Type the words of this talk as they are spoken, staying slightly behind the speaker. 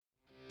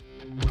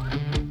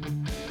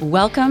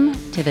Welcome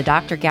to the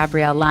Dr.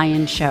 Gabrielle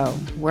Lyon Show,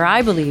 where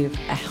I believe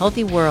a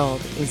healthy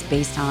world is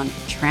based on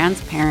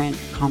transparent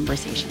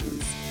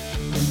conversations.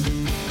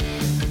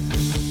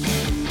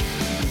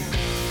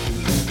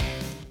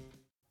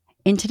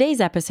 In today's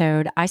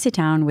episode, I sit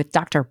down with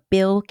Dr.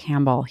 Bill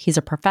Campbell. He's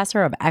a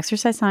professor of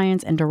exercise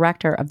science and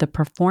director of the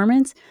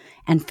Performance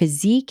and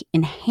Physique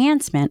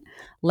Enhancement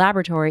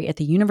Laboratory at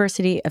the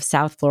University of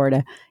South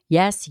Florida.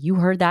 Yes, you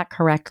heard that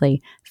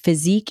correctly.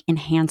 Physique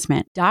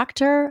Enhancement.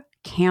 Dr.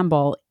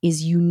 Campbell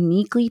is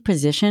uniquely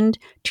positioned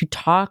to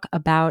talk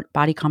about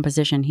body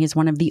composition. He is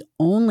one of the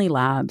only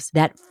labs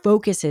that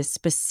focuses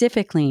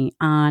specifically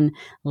on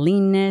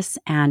leanness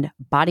and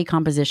body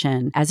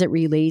composition as it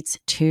relates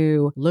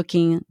to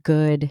looking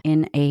good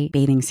in a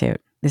bathing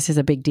suit. This is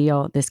a big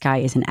deal. This guy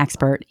is an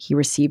expert. He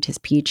received his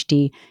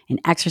PhD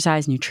in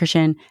exercise,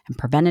 nutrition, and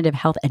preventative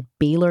health at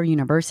Baylor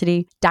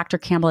University. Dr.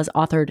 Campbell has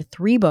authored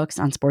 3 books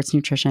on sports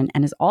nutrition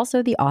and is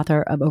also the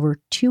author of over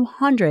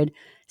 200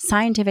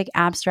 scientific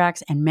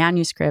abstracts and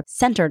manuscripts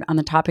centered on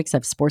the topics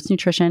of sports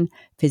nutrition,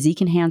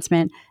 physique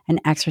enhancement, and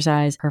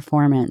exercise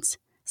performance.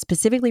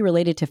 Specifically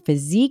related to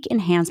physique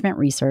enhancement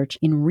research,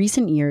 in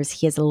recent years,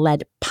 he has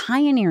led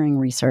pioneering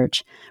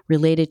research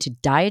related to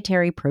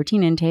dietary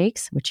protein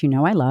intakes, which you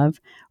know I love,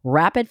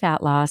 rapid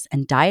fat loss,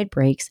 and diet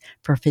breaks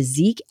for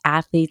physique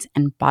athletes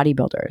and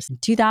bodybuilders. In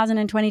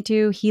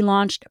 2022, he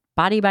launched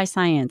Body by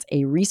Science,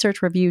 a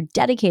research review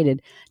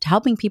dedicated to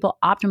helping people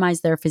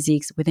optimize their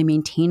physiques with a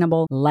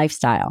maintainable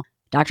lifestyle.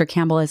 Dr.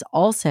 Campbell is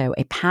also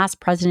a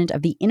past president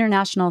of the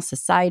International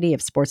Society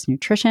of Sports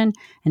Nutrition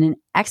and an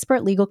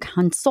expert legal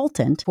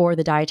consultant for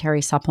the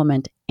dietary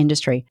supplement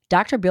industry.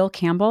 Dr. Bill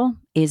Campbell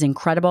is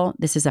incredible.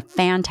 This is a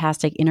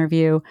fantastic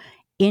interview.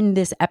 In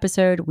this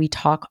episode, we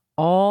talk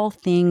all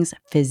things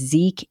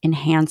physique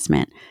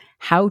enhancement,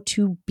 how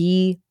to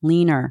be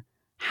leaner,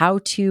 how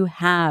to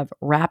have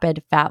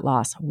rapid fat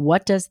loss.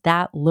 What does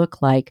that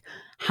look like?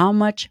 How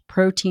much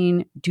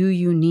protein do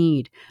you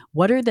need?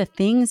 What are the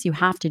things you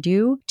have to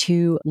do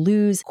to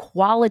lose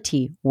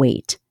quality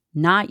weight,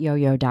 not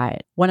yo-yo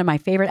diet? One of my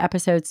favorite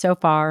episodes so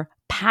far,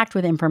 packed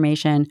with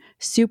information,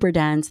 super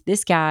dense.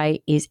 This guy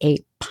is a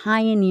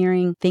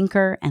pioneering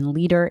thinker and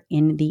leader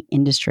in the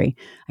industry.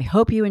 I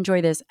hope you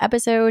enjoy this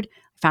episode.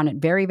 I found it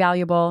very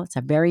valuable. It's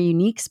a very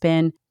unique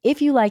spin.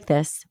 If you like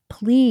this,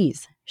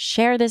 please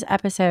share this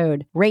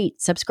episode, rate,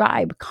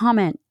 subscribe,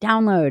 comment,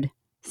 download,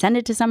 send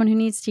it to someone who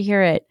needs to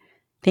hear it.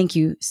 Thank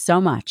you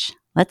so much.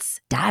 Let's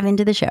dive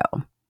into the show.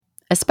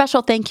 A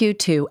special thank you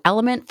to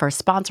Element for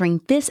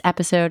sponsoring this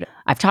episode.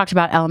 I've talked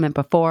about Element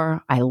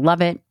before. I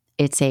love it.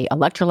 It's an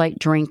electrolyte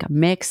drink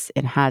mix.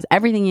 It has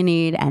everything you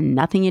need and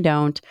nothing you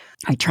don't.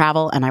 I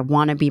travel and I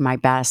want to be my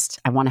best.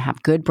 I want to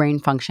have good brain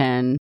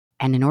function.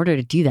 And in order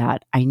to do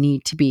that, I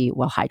need to be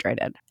well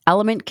hydrated.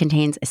 Element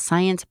contains a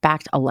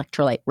science-backed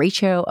electrolyte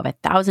ratio of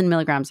 1,000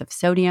 milligrams of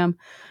sodium,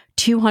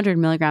 200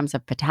 milligrams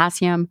of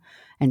potassium,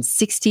 and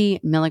 60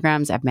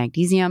 milligrams of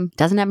magnesium.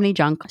 Doesn't have any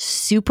junk.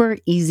 Super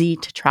easy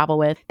to travel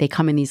with. They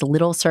come in these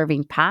little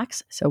serving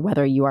packs. So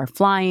whether you are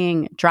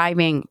flying,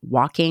 driving,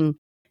 walking,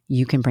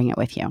 you can bring it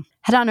with you.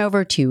 Head on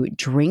over to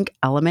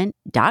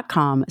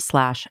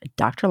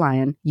drinkelement.com/Dr.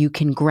 Lyon. You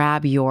can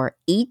grab your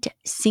 8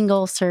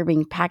 single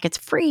serving packets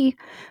free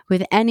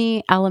with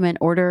any Element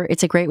order.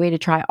 It's a great way to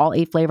try all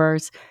 8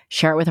 flavors.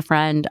 Share it with a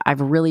friend. I've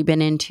really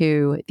been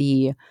into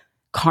the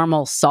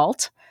caramel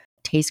salt.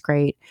 It tastes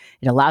great.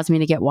 It allows me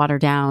to get watered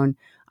down.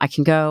 I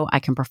can go, I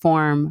can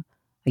perform.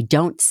 I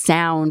don't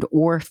sound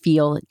or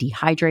feel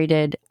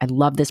dehydrated. I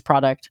love this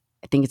product.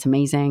 I think it's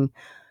amazing.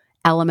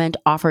 Element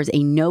offers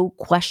a no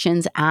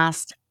questions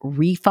asked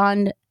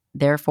refund.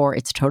 Therefore,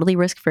 it's totally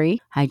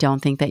risk-free. I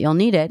don't think that you'll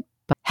need it.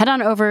 But head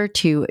on over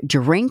to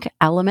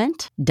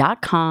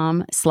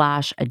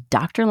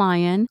drinkelement.com/Dr.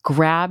 Lyon.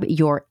 Grab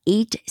your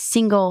 8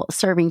 single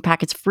serving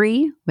packets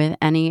free with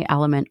any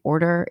Element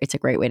order. It's a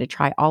great way to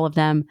try all of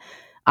them.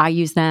 I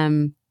use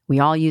them. We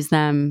all use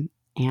them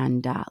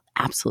and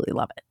absolutely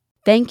love it.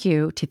 Thank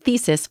you to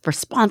Thesis for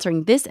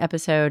sponsoring this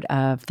episode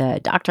of the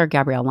Dr.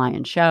 Gabrielle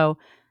Lyon Show.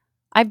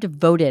 I've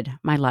devoted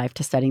my life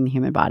to studying the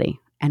human body.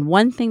 And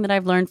one thing that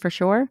I've learned for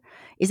sure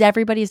is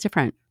everybody is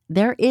different.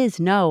 There is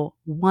no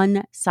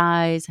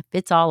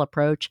one-size-fits-all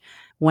approach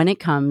when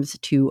it comes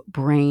to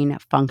brain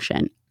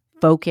function,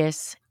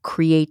 focus,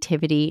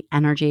 creativity,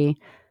 energy.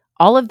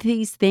 All of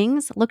these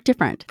things look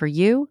different for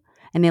you,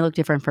 and they look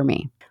different for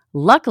me.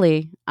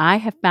 Luckily, I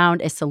have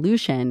found a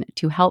solution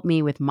to help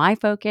me with my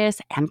focus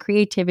and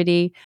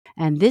creativity,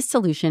 and this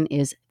solution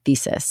is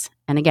Thesis.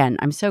 And again,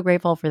 I'm so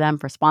grateful for them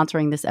for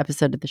sponsoring this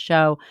episode of the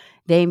show.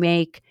 They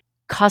make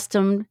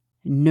custom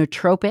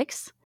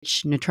nootropics.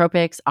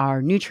 Nootropics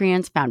are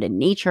nutrients found in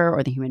nature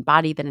or the human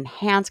body that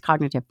enhance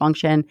cognitive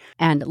function.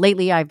 And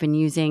lately, I've been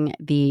using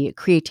the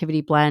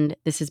Creativity Blend.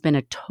 This has been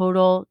a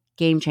total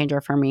game changer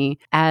for me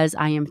as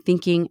I am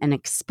thinking and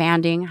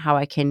expanding how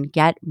I can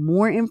get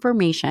more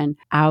information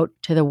out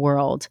to the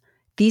world.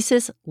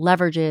 Thesis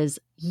leverages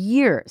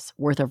years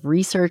worth of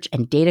research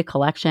and data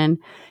collection.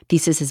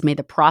 Thesis has made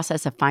the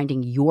process of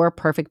finding your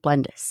perfect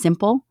blend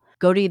simple.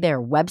 Go to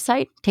their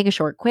website, take a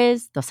short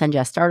quiz. They'll send you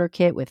a starter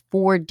kit with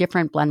 4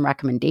 different blend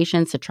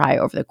recommendations to try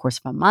over the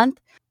course of a month.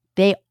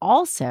 They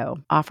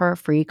also offer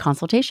free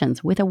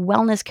consultations with a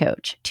wellness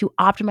coach to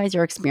optimize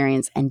your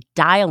experience and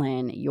dial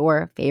in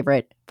your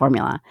favorite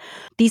formula.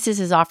 Thesis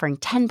is offering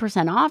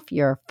 10% off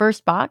your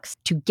first box.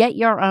 To get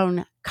your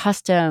own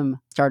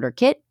custom starter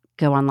kit,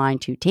 go online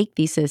to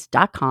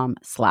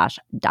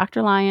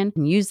takethesis.com/Dr. Lyon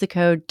and use the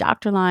code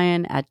Dr.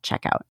 Lyon at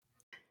checkout.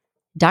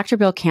 Dr.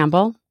 Bill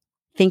Campbell,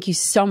 thank you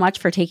so much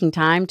for taking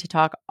time to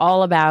talk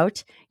all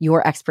about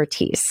your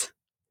expertise.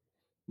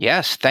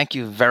 Yes, thank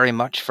you very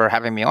much for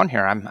having me on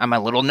here. I'm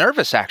a little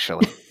nervous,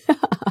 actually.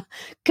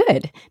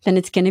 Good. Then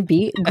it's going to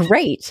be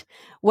great.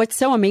 What's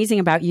so amazing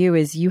about you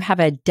is you have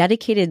a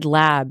dedicated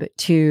lab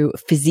to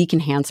physique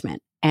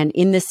enhancement. And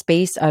in this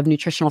space of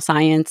nutritional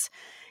science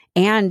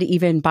and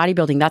even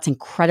bodybuilding, that's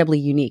incredibly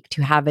unique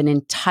to have an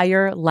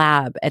entire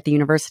lab at the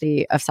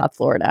University of South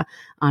Florida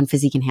on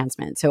physique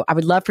enhancement. So I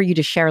would love for you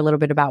to share a little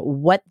bit about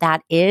what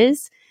that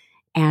is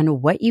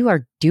and what you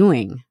are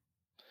doing.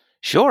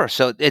 Sure.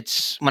 So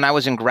it's when I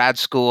was in grad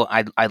school,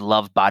 I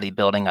love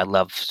bodybuilding. I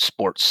love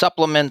sports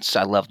supplements.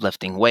 I love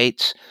lifting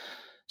weights.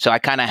 So I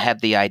kind of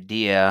had the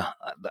idea,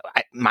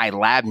 my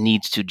lab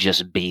needs to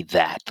just be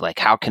that. Like,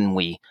 how can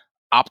we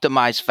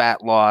optimize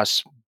fat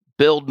loss,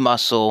 build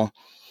muscle?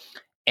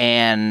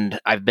 And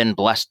I've been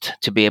blessed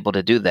to be able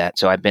to do that.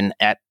 So I've been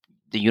at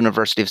the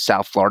University of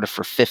South Florida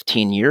for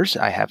 15 years.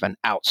 I have an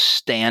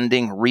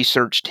outstanding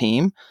research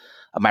team.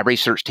 My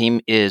research team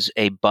is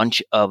a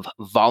bunch of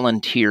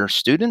volunteer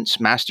students,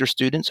 master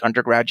students,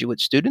 undergraduate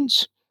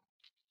students.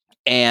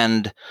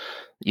 And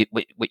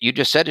what you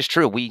just said is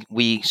true.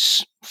 We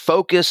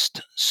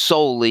focused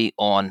solely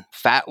on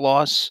fat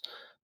loss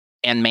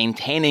and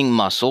maintaining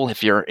muscle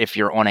if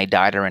you're on a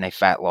diet or in a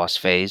fat loss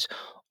phase,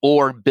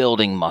 or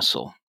building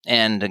muscle.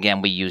 And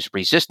again, we use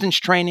resistance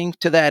training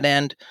to that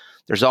end.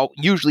 There's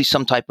usually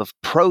some type of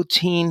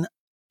protein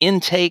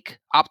intake,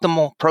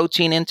 optimal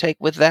protein intake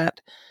with that,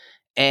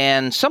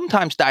 and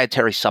sometimes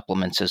dietary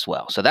supplements as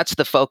well. So that's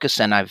the focus,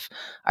 and I've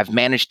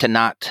managed to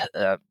not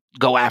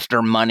go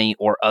after money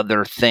or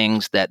other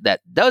things that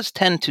does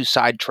tend to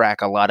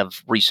sidetrack a lot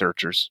of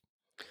researchers.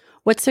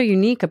 What's so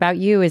unique about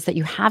you is that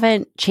you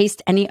haven't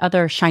chased any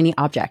other shiny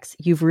objects.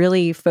 You've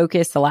really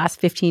focused the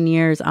last 15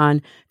 years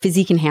on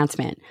physique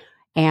enhancement.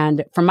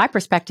 And from my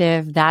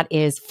perspective, that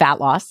is fat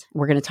loss.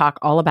 We're going to talk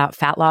all about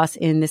fat loss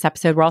in this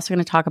episode. We're also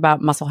going to talk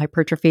about muscle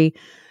hypertrophy,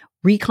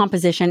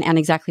 recomposition, and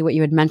exactly what you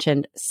had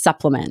mentioned,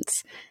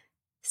 supplements.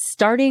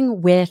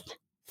 Starting with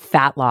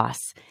fat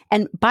loss.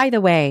 And by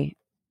the way,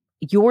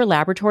 your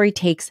laboratory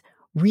takes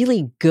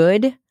really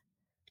good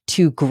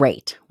to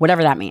great,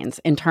 whatever that means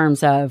in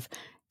terms of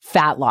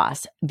fat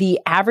loss. The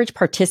average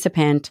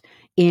participant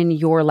in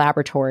your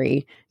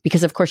laboratory,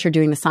 because of course you're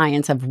doing the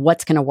science of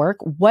what's going to work,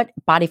 what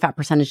body fat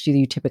percentage do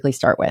you typically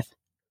start with?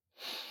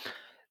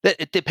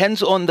 It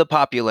depends on the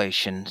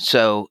population.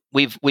 So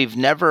we've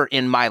never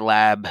in my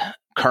lab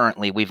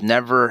currently, we've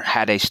never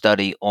had a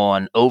study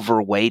on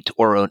overweight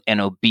or an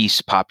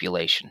obese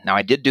population. Now,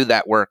 I did do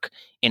that work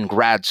in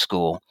grad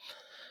school.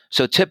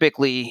 So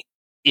typically,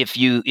 if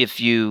you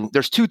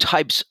there's 2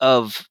 types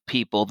of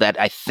people that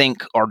I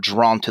think are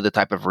drawn to the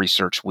type of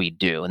research we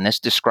do, and this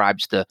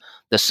describes the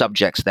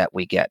subjects that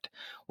we get.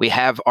 We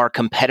have our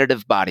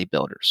competitive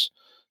bodybuilders.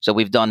 So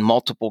we've done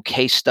multiple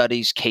case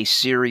studies, case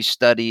series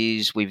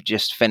studies. We've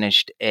just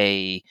finished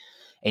a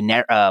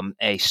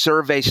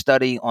survey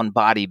study on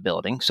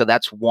bodybuilding. So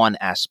that's one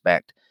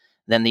aspect.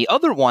 Then the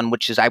other one,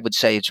 which is I would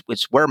say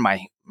it's where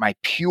my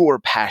pure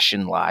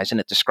passion lies,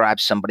 and it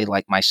describes somebody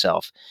like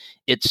myself.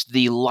 It's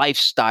the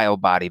lifestyle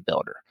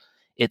bodybuilder.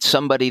 It's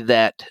somebody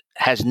that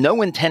has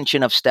no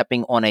intention of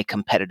stepping on a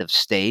competitive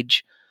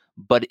stage,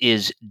 but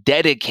is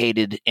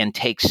dedicated and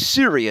takes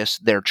serious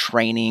their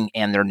training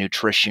and their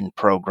nutrition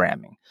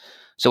programming.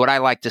 So what I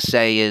like to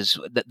say is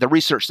that the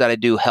research that I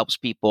do helps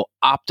people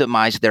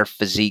optimize their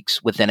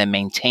physiques within a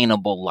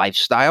maintainable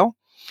lifestyle.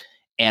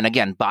 And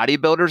again,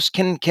 bodybuilders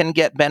can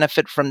get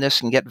benefit from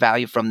this and get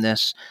value from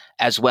this,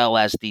 as well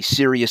as the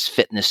serious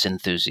fitness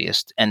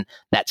enthusiast. And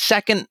that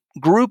second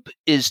group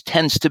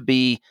tends to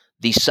be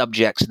the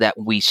subjects that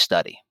we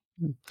study.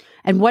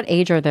 And what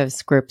age are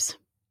those groups?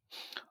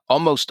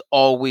 Almost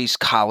always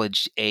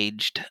college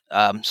aged.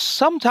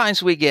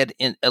 Sometimes we get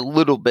a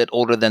little bit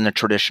older than the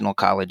traditional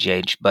college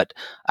age, but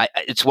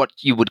it's what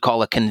you would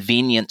call a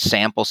convenient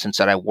sample since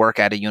that I work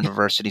at a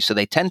university. So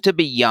they tend to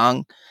be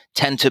young,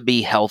 tend to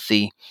be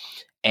healthy.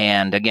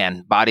 And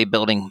again,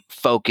 bodybuilding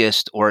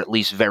focused, or at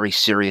least very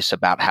serious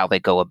about how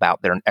they go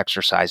about their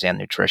exercise and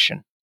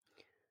nutrition.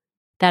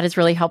 That is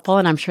really helpful.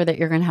 And I'm sure that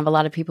you're going to have a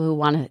lot of people who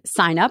want to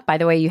sign up. By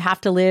the way, you have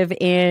to live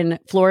in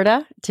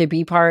Florida to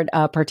be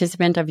a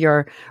participant of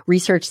your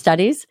research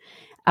studies.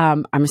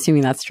 I'm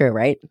assuming that's true,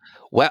 right?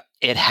 Well,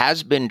 it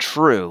has been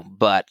true,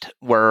 but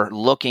we're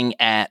looking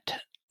at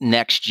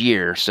next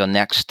year. So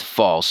next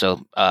fall.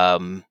 So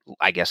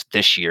I guess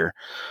this year,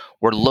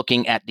 we're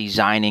looking at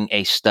designing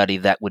a study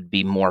that would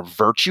be more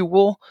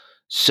virtual.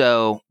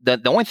 So the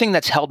only thing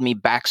that's held me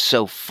back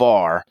so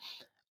far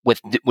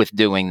with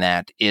doing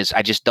that is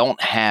I just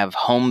don't have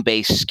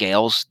home-based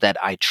scales that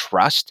I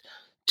trust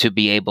to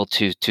be able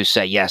to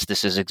say, yes,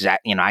 this is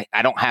exact.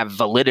 I don't have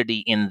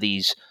validity in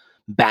these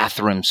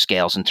bathroom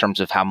scales in terms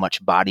of how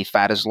much body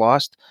fat is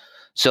lost.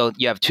 So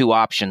you have two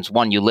options.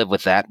 One, you live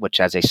with that, which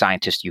as a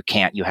scientist, you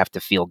can't. You have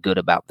to feel good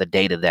about the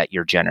data that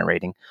you're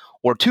generating.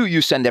 Or two,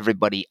 you send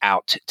everybody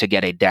out to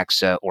get a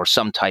DEXA or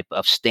some type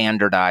of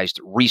standardized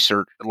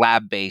research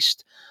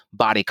lab-based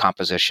body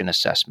composition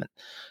assessment.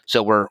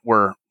 So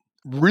we're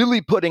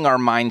really putting our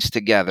minds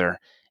together.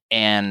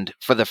 And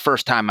for the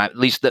first time, at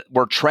least that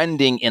we're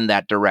trending in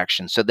that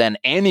direction. So then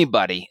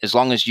anybody, as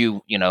long as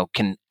you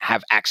can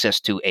have access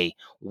to a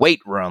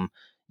weight room,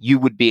 you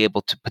would be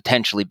able to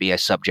potentially be a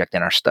subject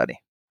in our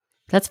study.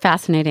 That's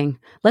fascinating.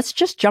 Let's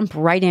just jump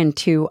right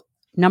into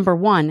number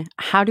one.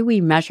 How do we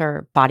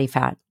measure body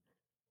fat?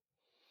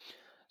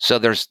 So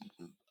there's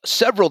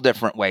several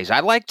different ways.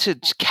 I like to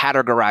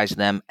categorize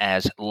them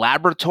as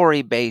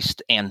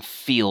laboratory-based and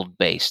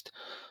field-based.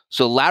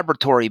 So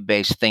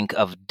laboratory-based, think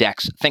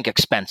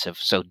expensive.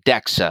 So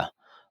DEXA,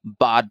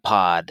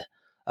 BOD-POD,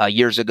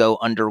 years ago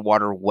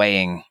underwater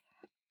weighing.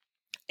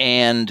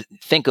 And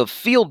think of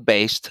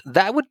field-based,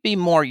 that would be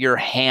more your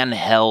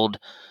handheld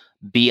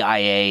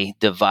BIA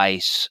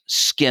device,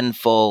 skin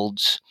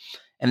folds.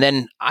 And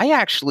then I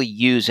actually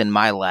use in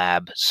my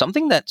lab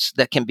something that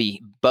can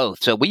be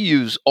both. So we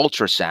use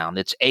ultrasound.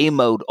 It's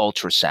A-mode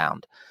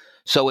ultrasound.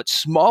 So it's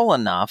small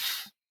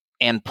enough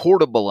and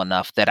portable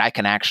enough that I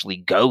can actually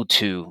go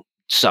to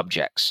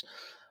subjects.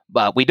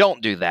 But we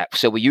don't do that.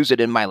 So we use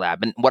it in my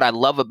lab. And what I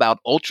love about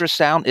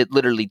ultrasound, it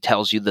literally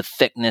tells you the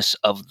thickness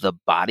of the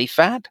body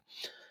fat.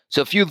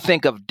 So if you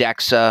think of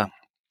DEXA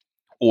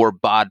or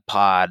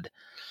BOD-POD,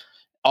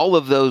 all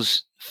of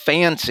those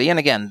fancy, and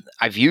again,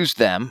 I've used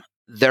them.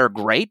 They're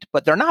great,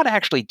 but they're not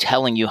actually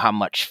telling you how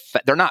much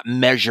fat. They're not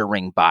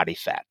measuring body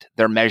fat.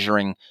 They're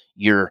measuring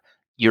your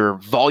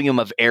volume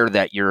of air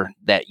that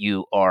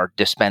you are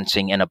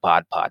dispensing in a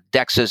BOD-POD.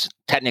 DEXA's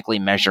technically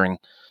measuring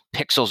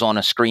pixels on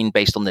a screen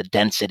based on the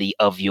density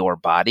of your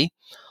body.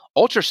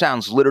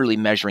 Ultrasound's literally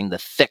measuring the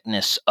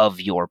thickness of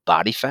your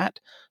body fat.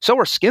 So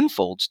are skin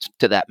folds,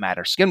 to that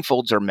matter. Skin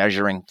folds are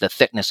measuring the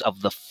thickness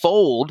of the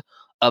fold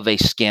of a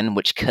skin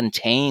which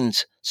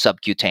contains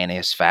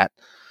subcutaneous fat.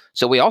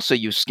 So we also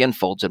use skin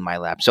folds in my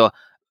lab. So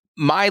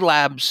my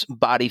lab's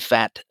body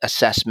fat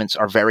assessments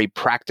are very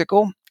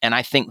practical, and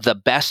I think the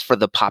best for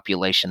the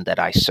population that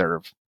I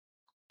serve.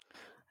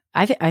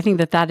 I think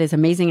that is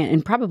amazing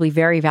and probably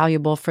very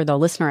valuable for the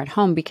listener at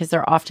home because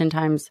they're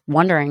oftentimes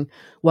wondering,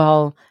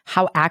 well,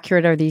 how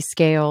accurate are these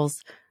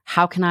scales?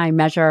 How can I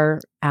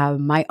measure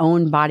my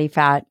own body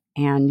fat?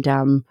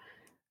 And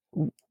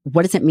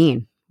what does it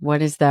mean?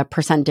 What is the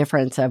percent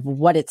difference of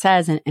what it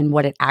says and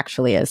what it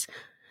actually is?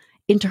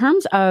 In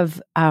terms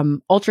of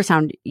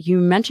ultrasound, you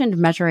mentioned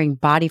measuring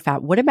body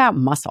fat. What about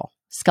muscle,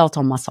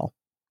 skeletal muscle?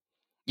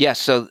 Yes.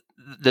 So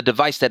the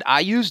device that I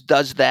use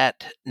does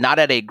that, not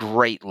at a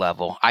great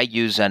level. I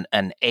use an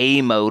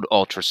A-mode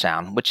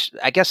ultrasound, which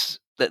I guess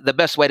the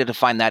best way to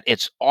define that,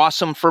 it's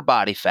awesome for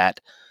body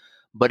fat,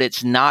 but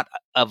it's not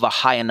of a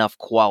high enough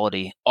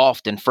quality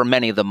often for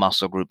many of the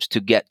muscle groups to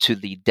get to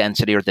the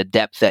density or the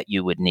depth that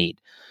you would need.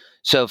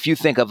 So if you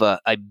think of a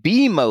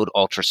B-mode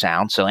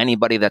ultrasound, so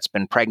anybody that's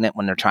been pregnant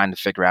when they're trying to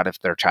figure out if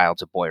their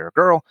child's a boy or a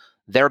girl,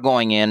 they're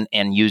going in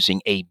and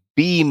using a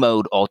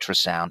B-mode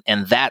ultrasound,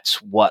 and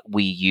that's what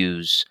we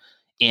use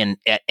in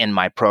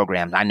my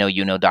program. I know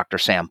you know Dr.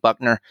 Sam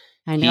Buckner.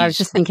 I know. I was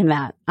just thinking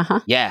that.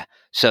 Yeah.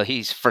 So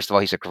first of all,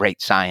 he's a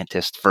great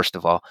scientist, first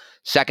of all.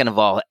 Second of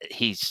all,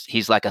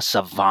 he's like a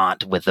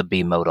savant with the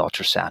B-mode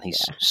ultrasound.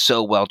 He's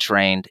so well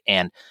trained,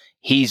 and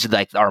he's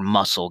like our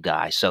muscle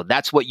guy. So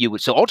that's what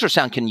so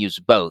ultrasound can use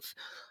both.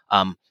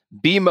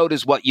 B-mode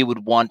is what you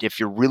would want if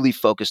you're really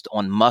focused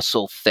on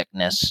muscle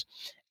thickness.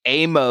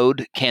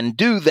 A-mode can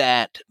do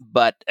that,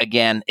 but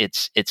again,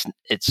 it's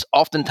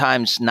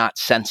oftentimes not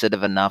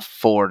sensitive enough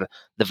for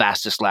the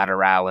vastus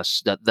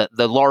lateralis,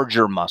 the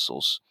larger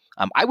muscles.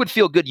 I would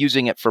feel good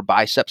using it for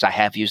biceps. I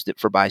have used it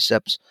for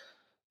biceps,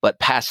 but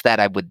past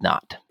that, I would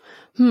not.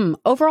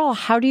 Overall,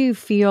 how do you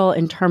feel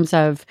in terms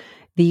of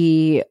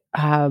the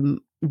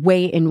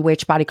way in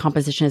which body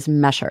composition is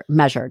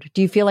measured?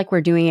 Do you feel like we're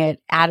doing it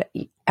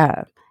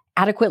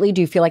adequately?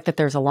 Do you feel like that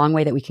there's a long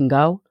way that we can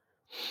go?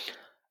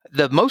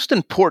 The most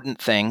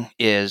important thing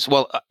is,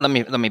 let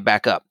me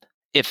back up.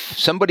 If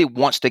somebody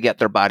wants to get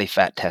their body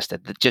fat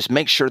tested, just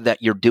make sure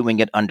that you're doing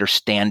it under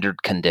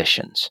standard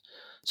conditions.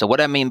 So what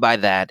I mean by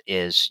that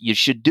is you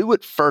should do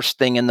it first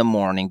thing in the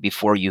morning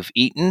before you've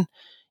eaten.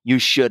 You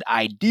should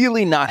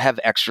ideally not have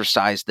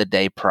exercised the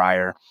day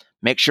prior.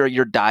 Make sure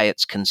your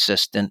diet's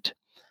consistent.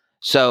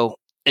 So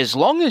as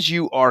long as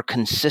you are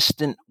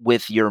consistent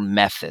with your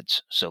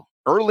methods, so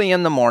early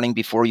in the morning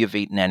before you've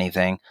eaten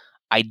anything,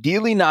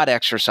 ideally not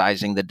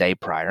exercising the day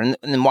prior.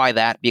 And why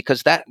that?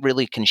 Because that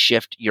really can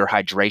shift your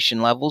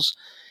hydration levels.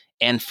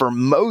 And for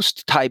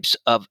most types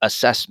of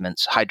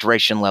assessments,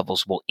 hydration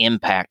levels will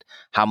impact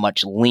how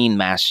much lean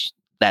mass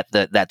that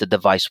the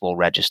device will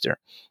register.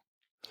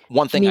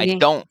 One thing I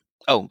don't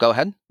Oh, go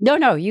ahead.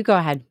 No, you go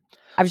ahead.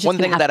 I was just One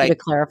going to thing ask that you to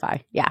clarify.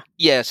 Yeah.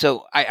 yeah,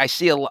 so I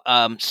see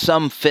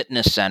some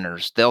fitness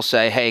centers. They'll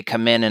say, "Hey,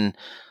 come in and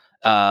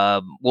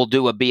we'll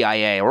do a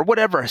BIA or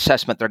whatever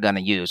assessment they're going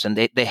to use," and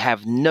they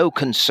have no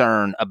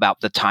concern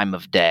about the time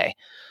of day.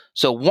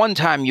 So one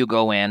time you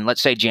go in,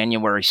 let's say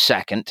January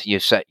 2nd, you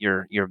set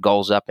your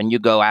goals up, and you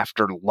go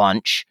after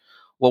lunch.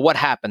 Well, what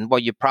happened? Well,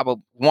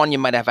 you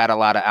might have had a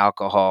lot of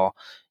alcohol,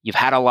 you've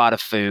had a lot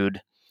of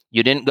food,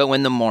 you didn't go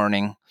in the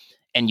morning,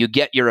 and you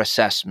get your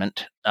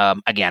assessment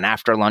again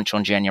after lunch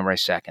on January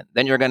 2nd.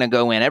 Then you're going to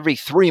go in every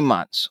 3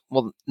 months.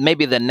 Well,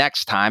 maybe the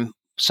next time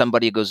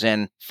somebody goes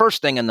in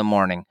first thing in the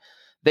morning,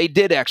 they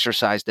did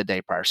exercise the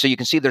day prior. So you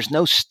can see there's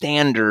no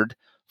standard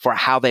for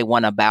how they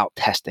went about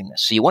testing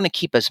this. So you want to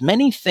keep as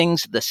many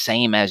things the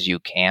same as you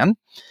can.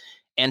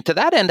 And to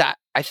that end,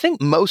 I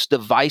think most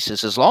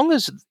devices, as long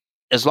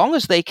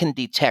as they can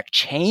detect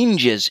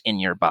changes in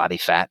your body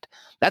fat,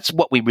 that's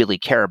what we really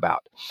care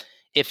about.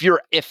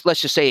 If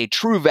let's just say a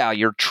true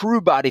value, your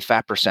true body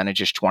fat percentage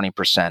is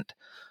 20%,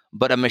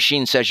 but a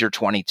machine says you're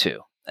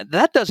 22.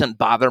 That doesn't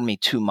bother me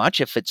too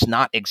much if it's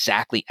not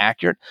exactly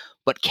accurate,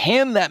 but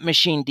can that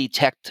machine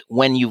detect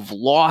when you've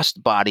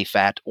lost body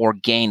fat or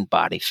gained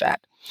body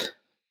fat?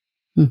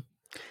 Hmm.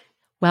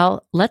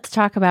 Well, let's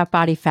talk about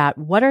body fat.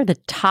 What are the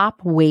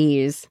top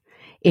ways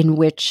in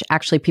which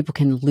actually people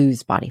can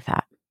lose body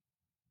fat?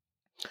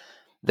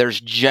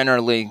 There's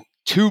generally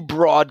two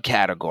broad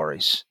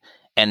categories,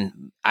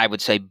 and I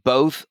would say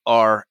both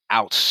are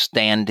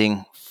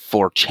outstanding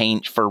for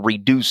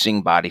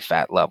reducing body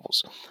fat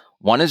levels.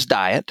 One is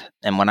diet,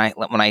 and when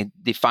I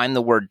define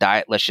the word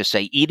diet, let's just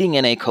say eating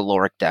in a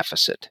caloric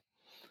deficit.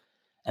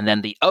 And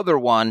then the other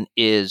one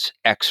is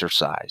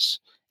exercise.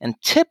 And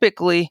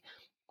typically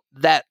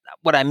that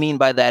what I mean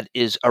by that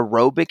is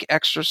aerobic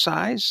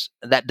exercise.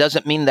 That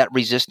doesn't mean that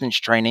resistance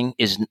training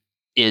is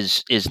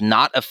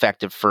not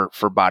effective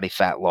for body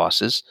fat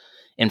losses.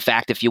 In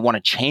fact, if you want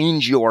to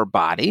change your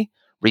body,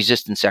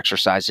 resistance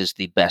exercise is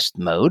the best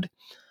mode.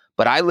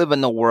 But I live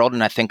in the world,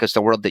 and I think it's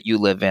the world that you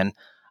live in.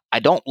 I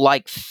don't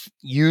like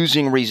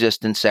using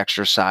resistance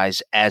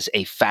exercise as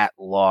a fat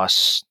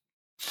loss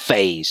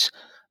phase.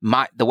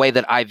 The way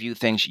that I view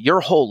things, your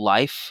whole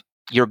life,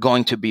 you're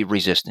going to be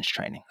resistance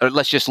training. Or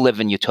let's just live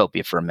in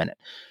utopia for a minute.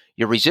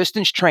 Your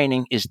resistance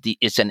training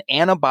it's an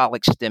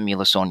anabolic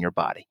stimulus on your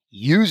body.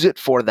 Use it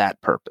for that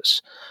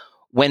purpose.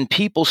 When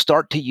people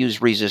start to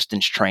use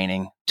resistance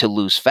training to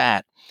lose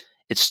fat,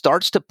 it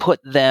starts to put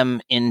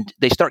them in,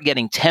 they start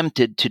getting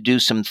tempted to do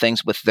some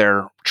things with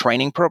their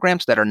training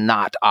programs that are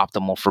not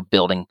optimal for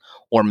building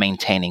or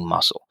maintaining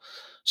muscle.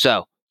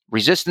 So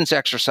resistance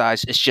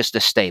exercise is just a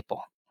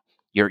staple.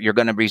 You're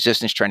going to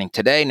resistance training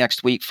today,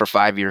 next week, for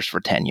 5 years, for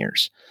 10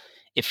 years.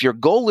 If your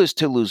goal is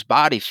to lose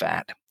body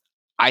fat,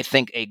 I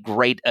think a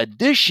great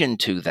addition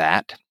to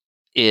that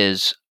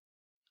is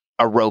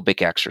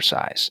aerobic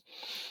exercise.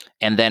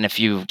 And then if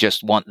you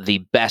just want the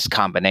best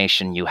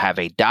combination, you have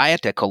a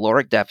diet, a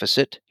caloric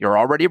deficit, you're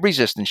already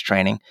resistance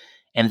training,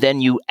 and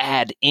then you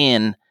add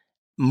in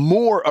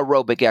more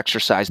aerobic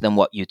exercise than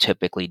what you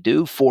typically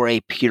do for a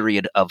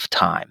period of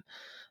time.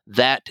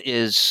 That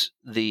is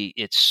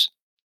it's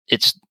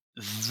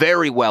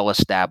very well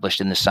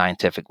established in the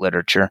scientific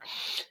literature,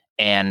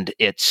 and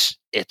it's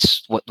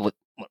what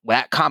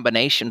that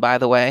combination, by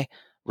the way,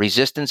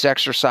 resistance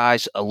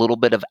exercise, a little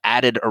bit of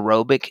added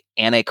aerobic,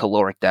 and a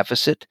caloric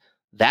deficit,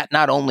 that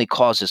not only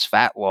causes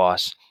fat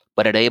loss,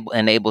 but it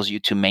enables you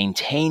to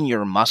maintain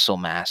your muscle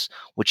mass,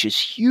 which is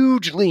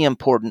hugely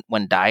important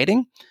when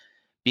dieting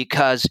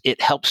because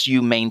it helps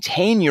you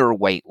maintain your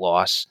weight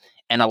loss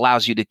and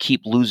allows you to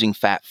keep losing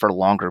fat for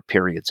longer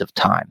periods of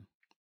time.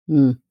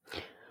 Hmm.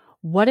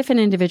 What if an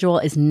individual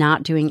is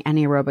not doing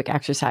any aerobic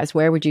exercise?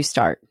 Where would you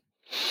start?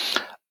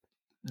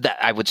 That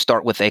I would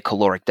start with a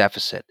caloric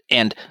deficit.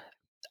 And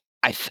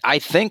I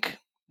think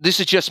this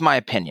is just my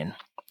opinion.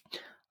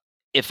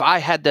 If I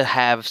had to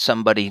have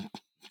somebody,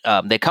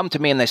 they come to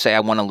me and they say,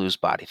 I want to lose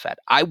body fat,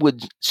 I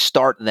would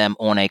start them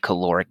on a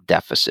caloric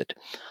deficit.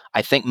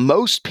 I think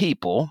most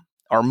people,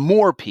 or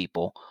more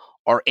people,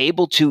 are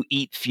able to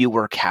eat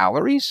fewer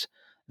calories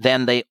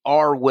than they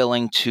are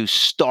willing to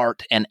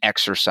start an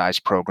exercise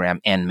program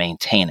and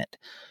maintain it.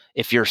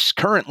 If you're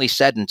currently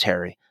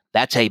sedentary,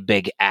 that's a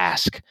big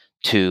ask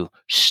to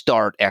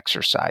start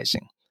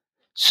exercising.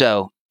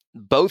 So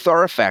both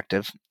are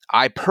effective.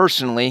 I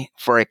personally,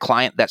 for a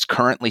client that's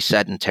currently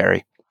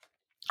sedentary,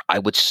 I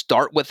would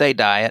start with a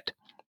diet,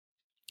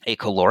 a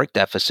caloric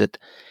deficit,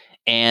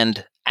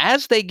 and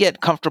as they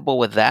get comfortable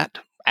with that,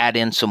 add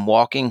in some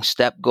walking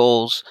step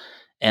goals.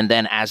 And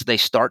then as they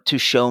start to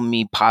show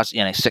me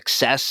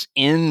success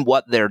in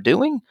what they're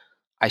doing,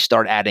 I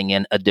start adding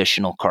in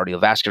additional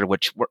cardiovascular,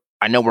 which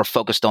I know we're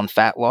focused on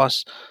fat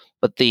loss,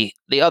 but the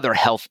other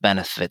health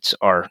benefits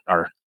are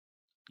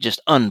just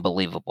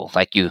unbelievable.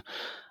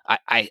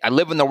 I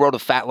live in the world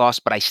of fat loss,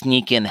 but I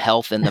sneak in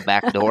health in the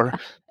back door,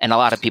 and a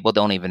lot of people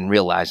don't even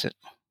realize it.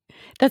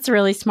 That's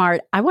really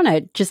smart. I want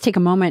to just take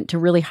a moment to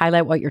really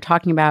highlight what you're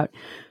talking about.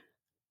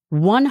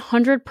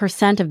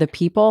 100% of the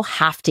people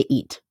have to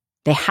eat.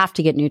 They have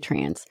to get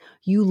nutrients.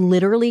 You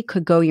literally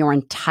could go your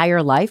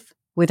entire life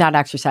without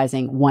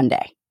exercising one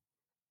day.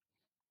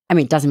 I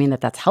mean, it doesn't mean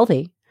that that's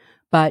healthy,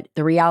 but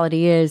the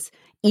reality is,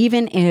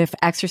 even if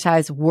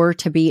exercise were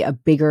to be a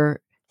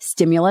bigger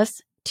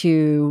stimulus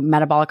to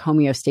metabolic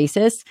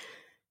homeostasis,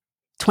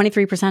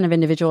 23% of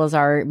individuals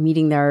are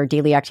meeting their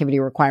daily activity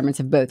requirements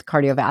of both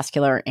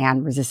cardiovascular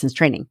and resistance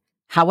training.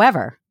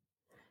 However,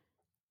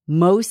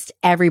 most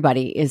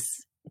everybody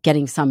is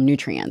getting some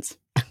nutrients,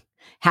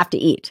 have to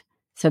eat.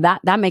 So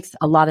that makes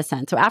a lot of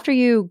sense.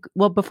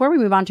 So before we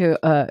move on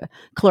to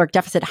caloric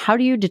deficit, how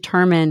do you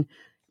determine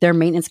their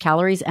maintenance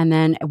calories? And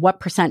then what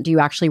percent do you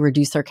actually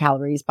reduce their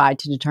calories by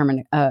to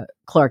determine a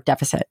caloric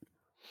deficit?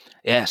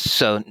 Yes.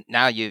 So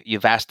now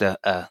you've asked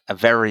a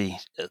very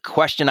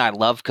question I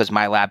love, because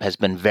my lab has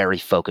been very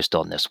focused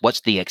on this.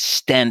 What's the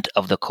extent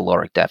of the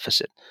caloric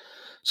deficit?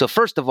 So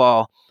first of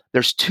all,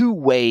 there's two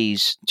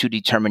ways to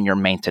determine your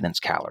maintenance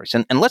calories.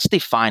 And let's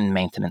define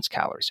maintenance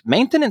calories.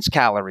 Maintenance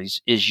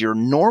calories is your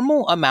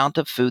normal amount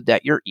of food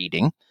that you're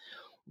eating,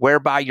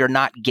 whereby you're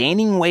not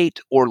gaining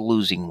weight or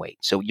losing weight.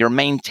 So you're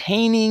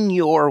maintaining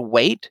your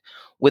weight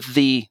with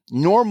the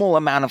normal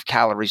amount of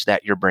calories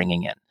that you're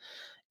bringing in.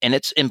 And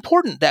it's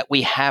important that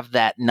we have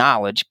that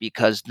knowledge,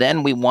 because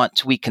then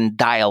we can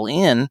dial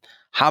in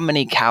how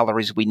many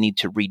calories we need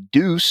to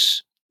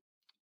reduce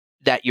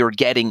that you're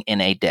getting in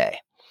a day.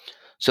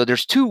 So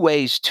there's two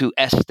ways to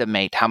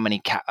estimate how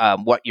many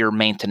what your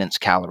maintenance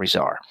calories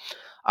are.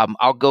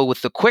 I'll go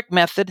with the quick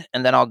method,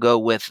 and then I'll go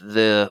with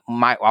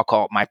I'll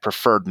call it my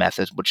preferred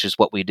method, which is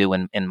what we do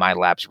in my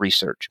lab's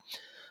research.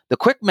 The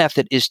quick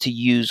method is to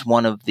use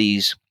one of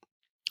these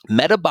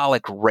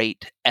metabolic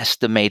rate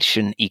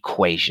estimation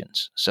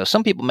equations. So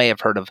some people may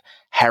have heard of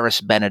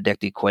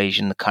Harris-Benedict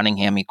equation, the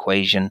Cunningham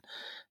equation,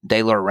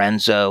 De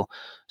Lorenzo.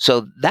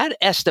 So that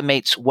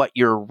estimates what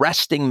your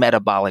resting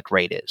metabolic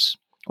rate is,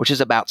 which is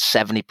about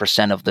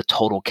 70% of the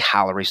total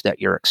calories that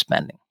you're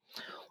expending.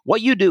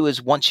 What you do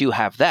is, once you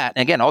have that,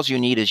 and again, all you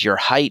need is your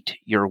height,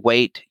 your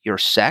weight, your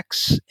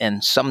sex,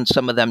 and some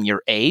of them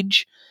your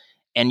age,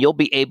 and you'll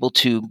be able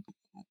to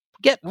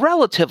get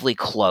relatively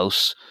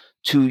close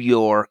to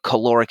your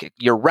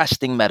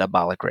resting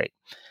metabolic rate.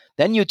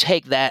 Then you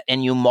take that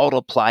and you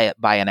multiply it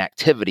by an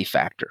activity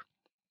factor.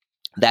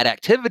 That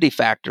activity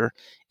factor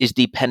is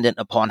dependent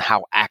upon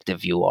how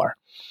active you are.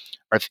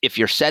 Or if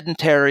you're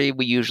sedentary,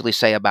 we usually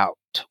say about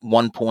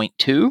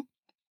 1.2.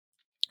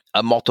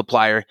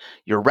 Multiplier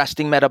your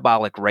resting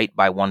metabolic rate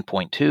by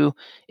 1.2.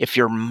 If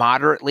you're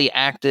moderately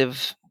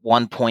active,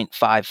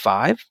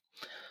 1.55.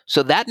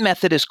 So that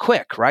method is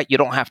quick, right? You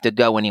don't have to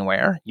go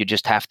anywhere. You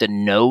just have to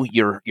know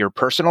your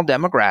personal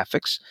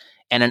demographics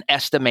and an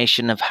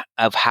estimation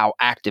of how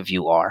active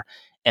you are.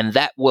 And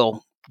that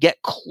will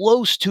get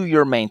close to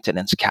your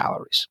maintenance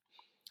calories.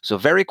 So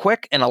very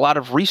quick, and a lot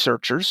of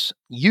researchers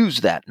use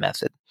that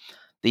method.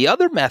 The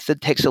other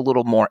method takes a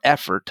little more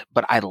effort,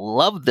 but I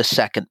love the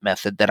second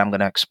method that I'm going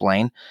to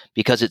explain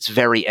because it's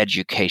very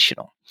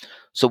educational.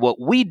 So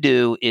what we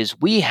do is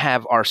we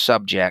have our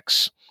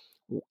subjects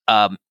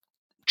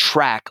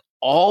track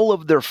all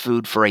of their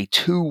food for a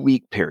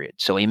 2-week period,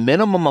 so a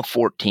minimum of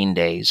 14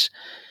 days.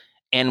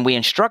 And we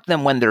instruct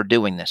them when they're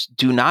doing this,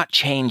 do not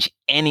change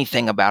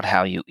anything about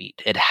how you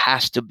eat. It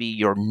has to be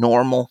your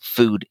normal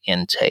food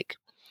intake.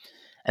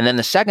 And then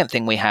the second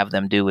thing we have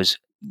them do is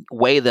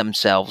weigh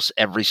themselves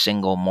every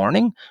single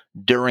morning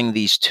during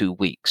these 2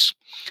 weeks.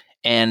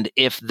 And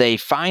if they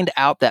find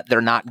out that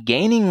they're not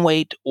gaining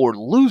weight or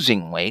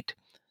losing weight,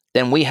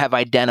 then we have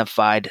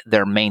identified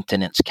their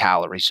maintenance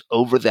calories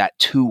over that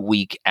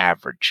 2-week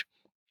average.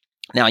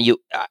 Now,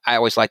 I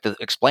always like to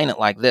explain it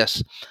like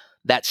this.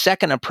 That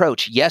second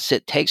approach, yes,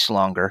 it takes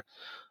longer,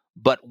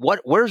 but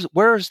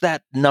where's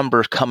that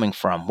number coming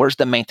from? Where's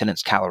the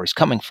maintenance calories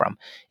coming from?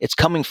 It's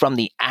coming from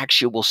the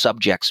actual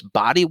subject's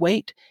body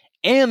weight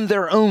and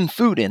their own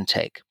food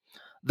intake.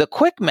 The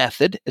quick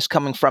method is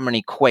coming from an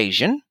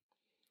equation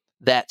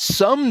that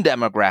some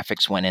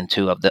demographics went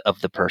into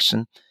of the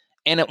person,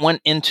 and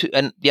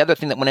the other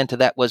thing that went into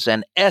that was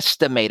an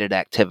estimated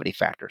activity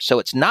factor. So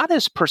it's not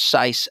as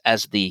precise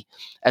as the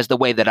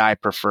way that I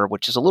prefer,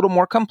 which is a little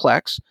more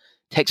complex,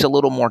 takes a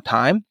little more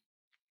time,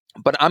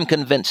 but I'm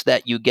convinced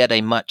that you get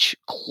a much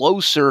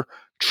closer,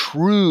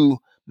 true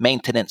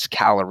maintenance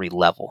calorie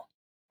level.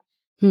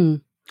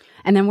 And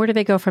then where do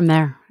they go from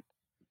there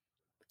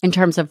in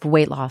terms of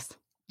weight loss?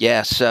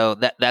 Yeah, so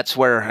that's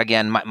where,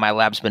 again, my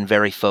lab's been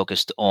very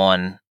focused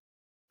on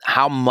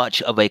how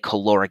much of a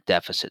caloric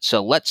deficit.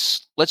 So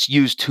let's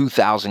use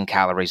 2,000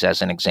 calories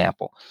as an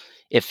example.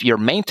 If your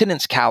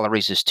maintenance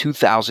calories is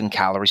 2,000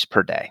 calories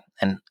per day,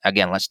 and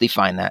again, let's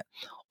define that.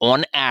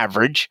 On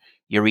average,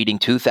 you're eating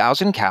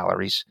 2,000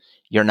 calories.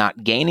 You're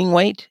not gaining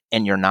weight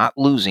and you're not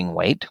losing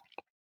weight.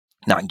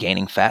 Not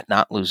gaining fat,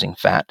 not losing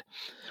fat.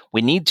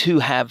 We need to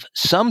have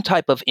some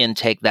type of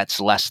intake that's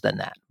less than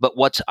that. But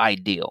what's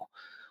ideal?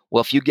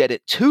 Well, if you get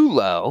it too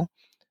low,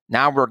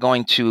 now we're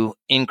going to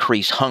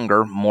increase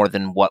hunger more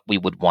than what we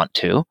would want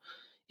to.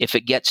 If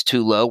it gets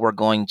too low, we're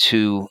going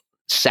to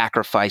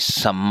sacrifice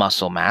some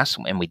muscle mass,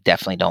 and we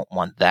definitely don't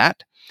want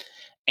that.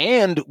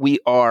 And we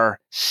are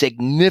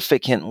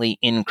significantly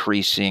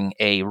increasing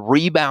a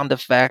rebound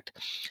effect,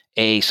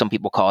 some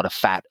people call it a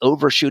fat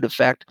overshoot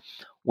effect,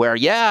 where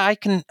I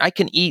can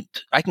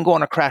go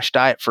on a crash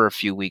diet for a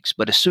few weeks,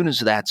 but as soon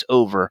as that's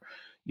over,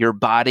 your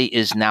body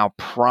is now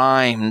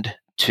primed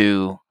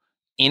to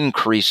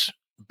increase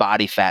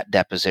body fat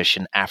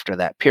deposition after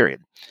that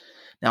period.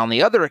 Now, on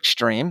the other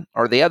extreme,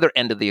 or the other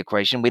end of the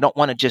equation, we don't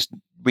want to just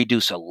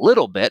reduce a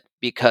little bit,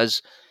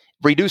 because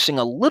reducing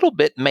a little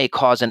bit may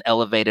cause an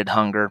elevated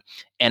hunger.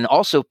 And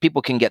also,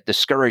 people can get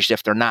discouraged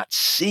if they're not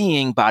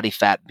seeing body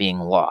fat being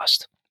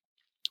lost.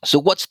 So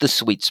what's the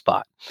sweet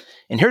spot?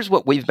 And here's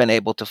what we've been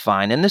able to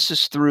find. And this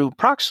is through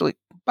approximately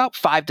about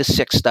 5 to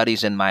 6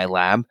 studies in my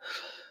lab.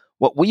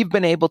 What we've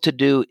been able to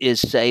do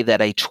is say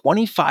that a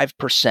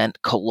 25%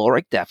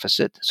 caloric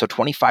deficit, so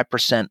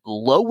 25%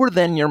 lower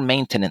than your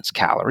maintenance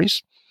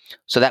calories.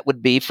 So that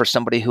would be for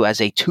somebody who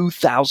has a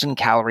 2,000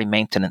 calorie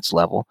maintenance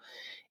level.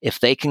 If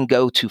they can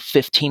go to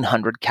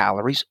 1,500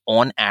 calories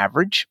on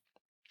average,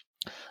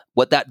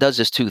 what that does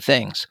is two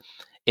things.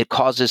 It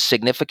causes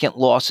significant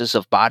losses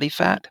of body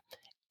fat,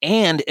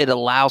 and it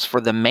allows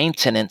for the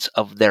maintenance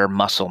of their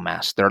muscle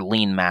mass, their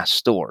lean mass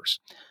stores.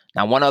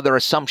 Now, one other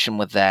assumption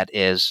with that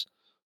is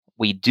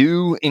we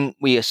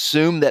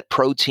assume that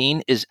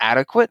protein is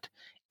adequate,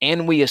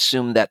 and we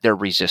assume that they're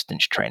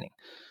resistance training.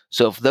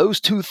 So if those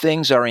two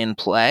things are in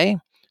play,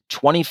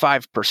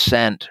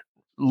 25%,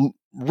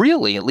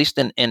 really, at least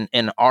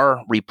in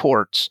our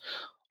reports,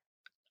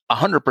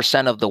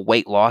 100% of the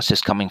weight loss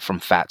is coming from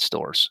fat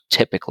stores,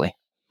 typically.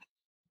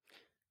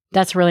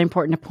 That's really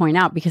important to point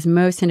out, because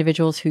most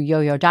individuals who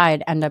yo-yo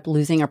diet end up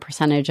losing a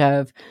percentage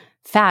of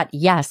fat,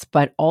 yes,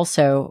 but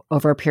also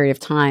over a period of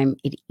time,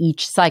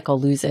 each cycle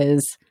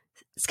loses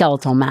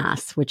skeletal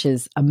mass, which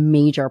is a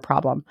major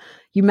problem.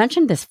 You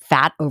mentioned this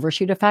fat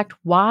overshoot effect.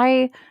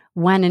 Why,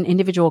 when an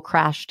individual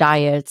crash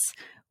diets,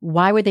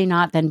 why would they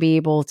not then be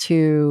able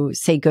to,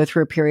 say, go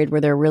through a period where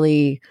they're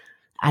really,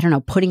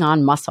 putting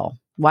on muscle?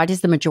 Why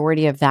does the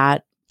majority of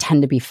that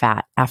tend to be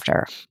fat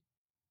after?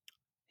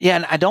 Yeah,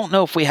 and I don't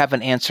know if we have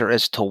an answer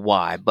as to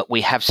why, but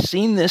we have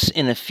seen this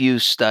in a few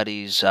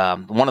studies.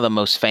 One of the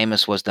most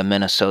famous was the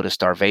Minnesota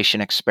starvation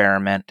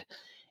experiment.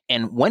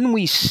 And when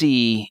we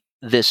see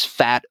this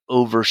fat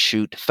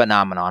overshoot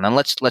phenomenon, and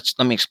let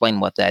me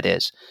explain what that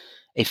is.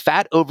 A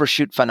fat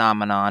overshoot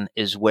phenomenon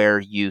is where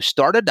you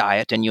start a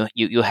diet and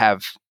you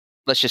have,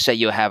 let's just say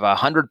you have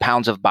 100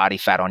 pounds of body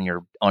fat on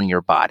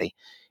your body,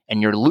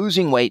 and you're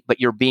losing weight, but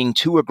you're being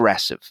too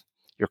aggressive.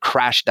 You're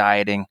crash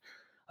dieting,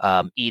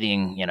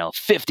 eating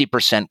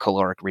 50%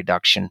 caloric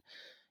reduction.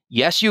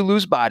 Yes, you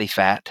lose body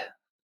fat.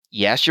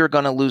 Yes, you're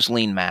going to lose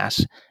lean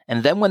mass.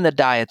 And then when the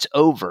diet's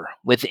over,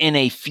 within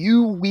a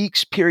few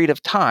weeks period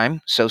of time,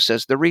 so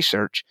says the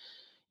research,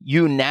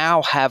 you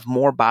now have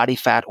more body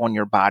fat on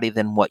your body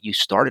than what you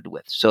started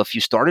with. So if you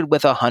started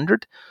with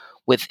 100,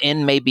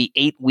 within maybe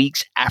 8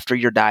 weeks after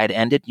your diet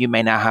ended, you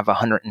may now have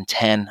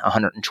 110,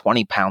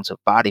 120 pounds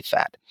of body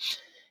fat.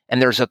 And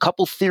there's a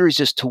couple theories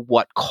as to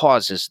what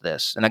causes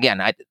this. And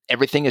again,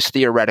 everything is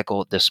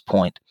theoretical at this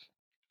point.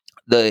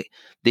 The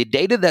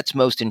data that's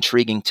most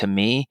intriguing to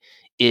me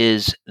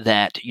is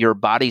that your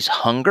body's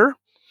hunger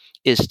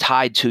is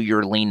tied to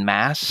your lean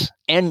mass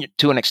and,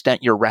 to an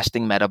extent, your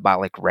resting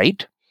metabolic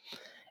rate.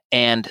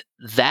 And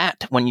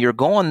that, when you're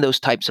going those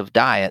types of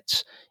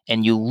diets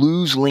and you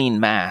lose lean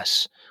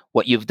mass,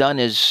 what you've done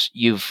is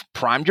you've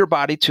primed your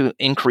body to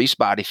increase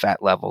body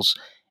fat levels.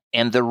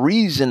 And the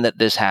reason that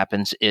this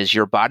happens is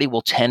your body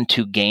will tend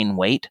to gain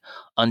weight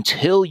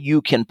until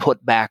you can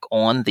put back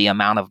on the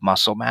amount of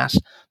muscle mass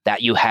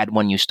that you had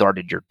when you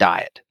started your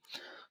diet.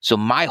 So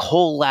my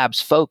whole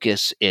lab's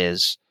focus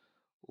is,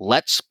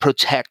 let's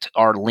protect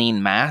our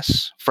lean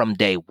mass from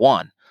day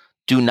one.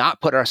 Do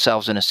not put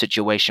ourselves in a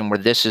situation where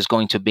this is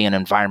going to be an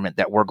environment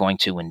that we're going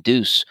to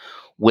induce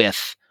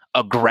with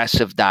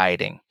aggressive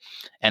dieting.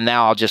 And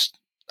now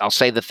I'll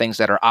say the things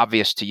that are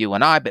obvious to you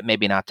and I, but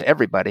maybe not to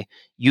everybody.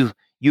 You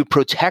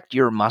protect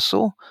your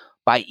muscle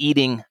by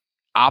eating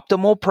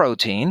optimal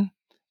protein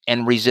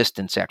and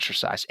resistance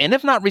exercise. And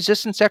if not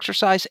resistance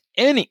exercise,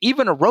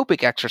 even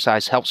aerobic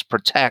exercise helps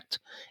protect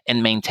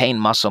and maintain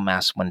muscle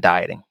mass when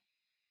dieting.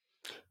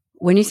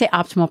 When you say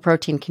optimal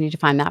protein, can you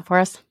define that for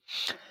us?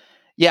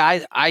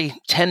 Yeah, I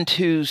tend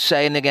to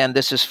say, and again,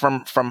 this is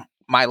from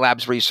my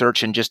lab's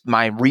research and just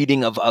my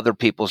reading of other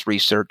people's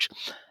research,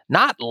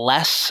 not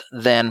less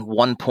than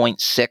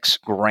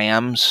 1.6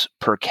 grams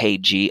per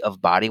kg of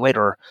body weight,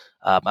 or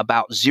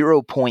about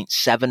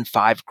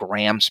 0.75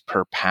 grams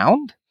per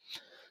pound.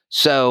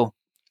 So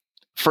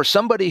for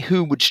somebody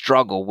who would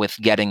struggle with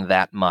getting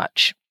that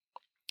much,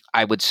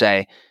 I would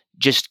say,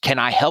 just, can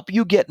I help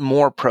you get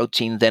more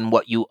protein than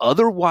what you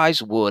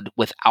otherwise would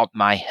without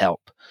my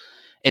help?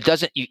 It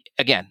doesn't,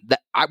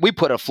 we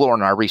put a floor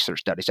in our research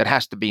studies. It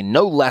has to be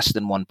no less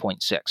than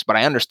 1.6, but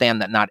I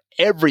understand that not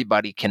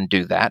everybody can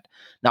do that.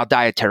 Now,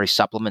 dietary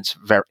supplements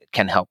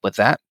can help with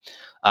that.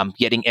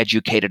 Getting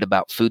educated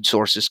about food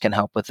sources can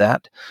help with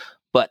that.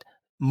 But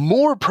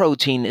more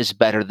protein is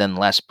better than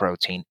less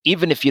protein,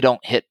 even if you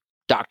don't hit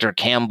Dr.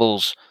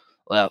 Campbell's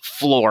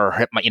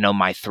floor,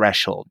 my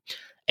threshold.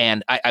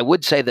 And I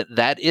would say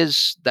that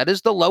is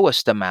the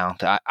lowest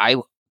amount. I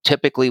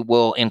typically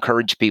will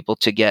encourage people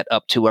to get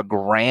up to a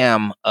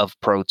gram of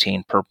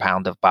protein per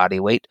pound of body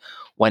weight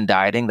when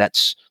dieting.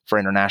 That's for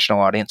international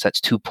audience. That's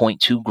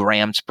 2.2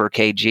 grams per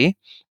kg.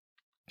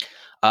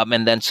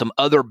 And then some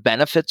other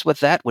benefits with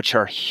that, which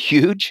are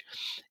huge,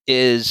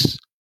 is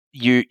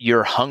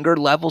your hunger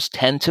levels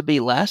tend to be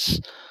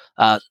less.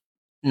 Uh,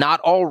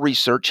 Not all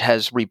research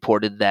has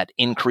reported that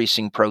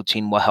increasing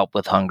protein will help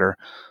with hunger,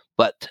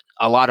 but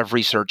a lot of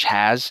research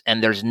has,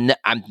 and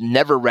I've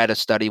never read a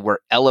study where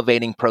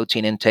elevating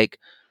protein intake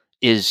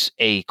is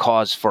a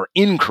cause for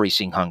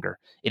increasing hunger.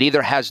 It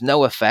either has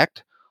no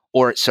effect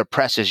or it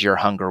suppresses your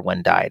hunger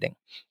when dieting.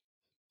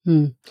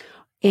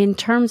 In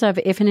terms of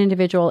if an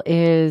individual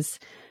is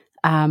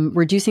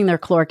reducing their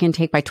caloric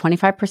intake by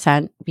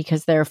 25%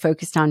 because they're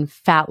focused on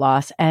fat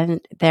loss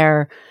and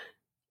their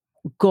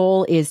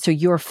goal is, so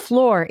your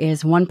floor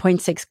is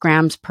 1.6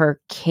 grams per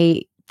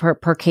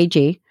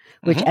kg,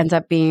 which ends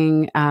up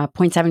being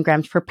 0.7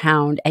 grams per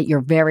pound at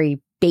your very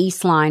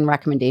baseline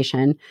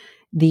recommendation.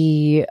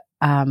 The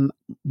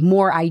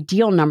more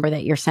ideal number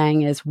that you're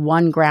saying is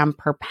 1 gram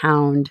per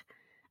pound.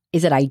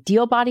 Is it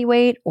ideal body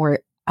weight or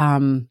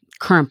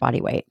current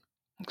body weight?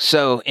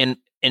 So in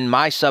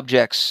my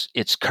subjects,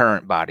 it's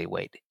current body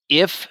weight.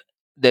 If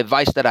the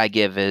advice that I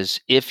give is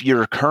if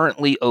you're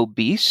currently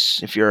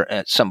obese, if you're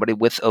somebody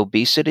with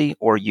obesity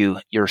or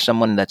you're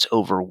someone that's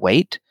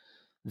overweight,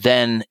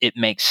 then it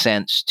makes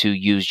sense to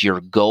use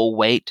your goal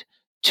weight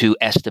to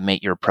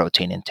estimate your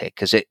protein intake,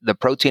 because the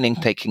protein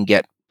intake can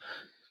get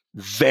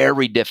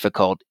very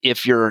difficult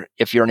if you're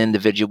an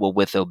individual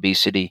with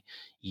obesity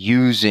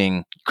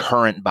using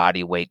current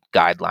body weight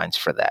guidelines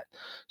for that.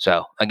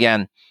 So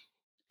again,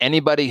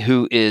 anybody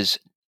who is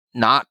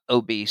not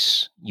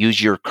obese,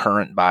 use your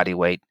current body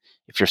weight.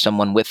 If you're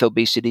someone with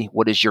obesity,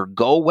 what is your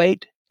goal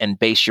weight, and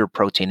base your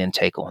protein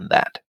intake on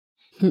that.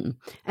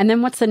 And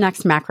then what's the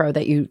next macro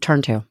that you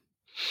turn to?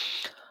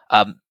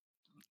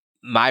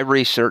 My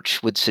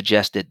research would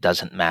suggest it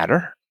doesn't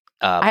matter.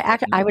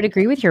 I would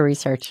agree with your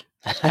research.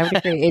 I would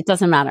agree. It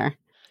doesn't matter.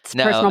 It's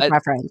personal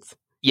preference.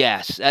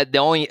 Yes. The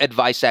only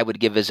advice I would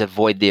give is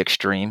avoid the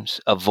extremes.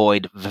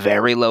 Avoid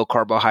very low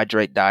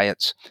carbohydrate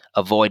diets.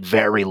 Avoid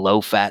very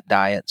low fat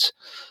diets.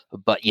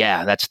 But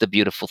yeah, that's the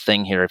beautiful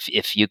thing here.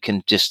 If you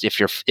can just, if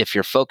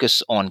you're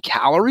focused on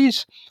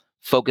calories,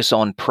 focus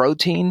on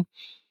protein,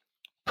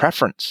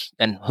 preference.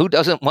 And who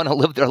doesn't want to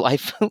live their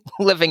life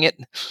living it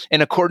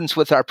in accordance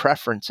with our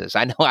preferences?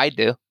 I know I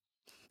do.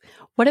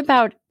 What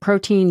about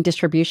protein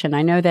distribution?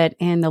 I know that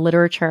in the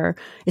literature,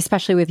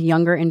 especially with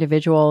younger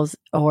individuals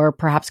or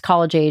perhaps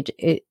college age,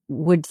 it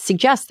would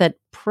suggest that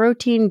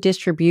protein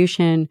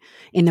distribution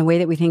in the way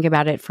that we think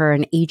about it for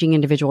an aging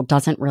individual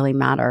doesn't really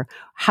matter.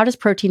 How does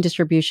protein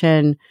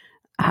distribution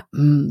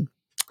kind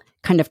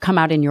of come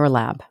out in your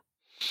lab?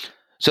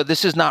 So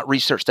this is not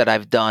research that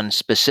I've done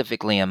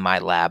specifically in my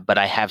lab, but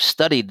I have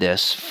studied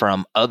this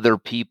from other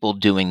people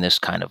doing this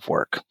kind of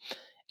work.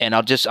 And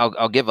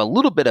I'll give a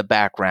little bit of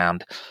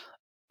background.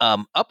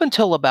 Up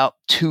until about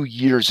 2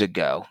 years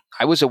ago,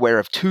 I was aware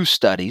of 2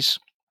 studies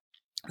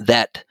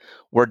that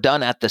were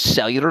done at the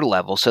cellular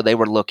level. So they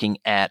were looking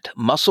at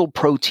muscle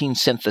protein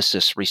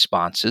synthesis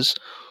responses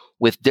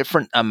with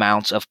different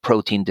amounts of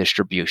protein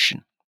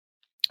distribution.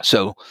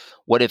 So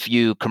what if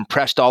you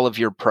compressed all of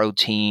your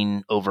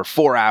protein over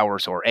 4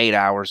 hours or 8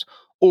 hours,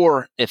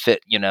 or if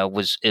it,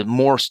 was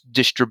more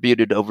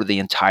distributed over the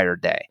entire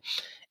day?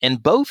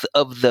 And both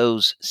of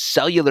those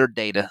cellular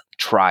data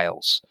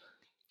trials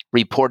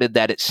reported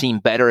that it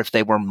seemed better if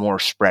they were more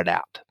spread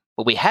out.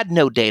 But we had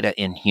no data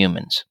in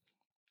humans.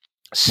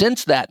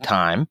 Since that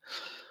time,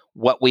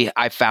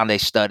 I found a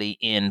study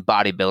in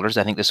bodybuilders,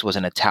 I think this was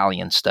an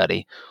Italian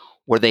study,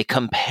 where they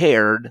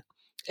compared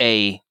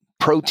a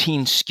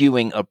protein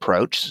skewing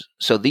approach.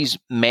 So these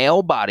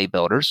male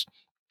bodybuilders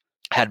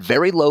had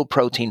very low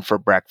protein for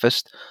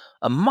breakfast,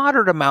 a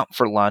moderate amount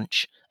for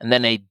lunch, and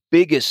then a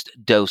biggest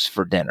dose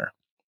for dinner.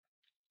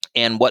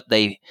 And what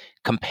they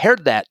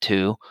compared that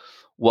to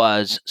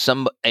was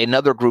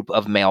another group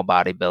of male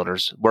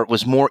bodybuilders where it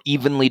was more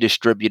evenly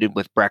distributed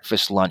with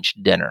breakfast, lunch,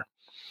 dinner.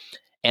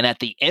 And at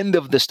the end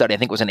of the study, I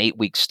think it was an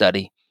 8-week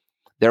study,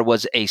 there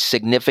was a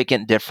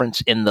significant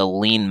difference in the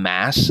lean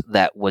mass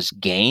that was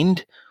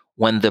gained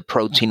when the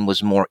protein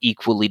was more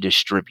equally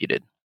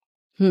distributed.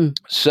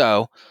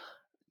 So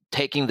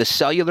taking the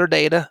cellular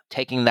data,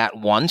 taking that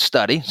one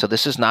study, so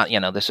this is not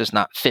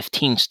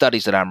 15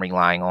 studies that I'm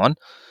relying on,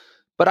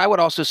 but I would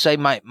also say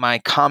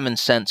my common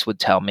sense would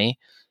tell me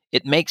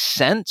it makes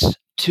sense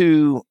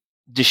to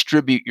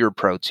distribute your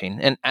protein.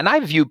 And I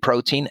view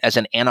protein as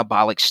an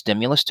anabolic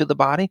stimulus to the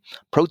body.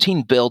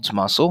 Protein builds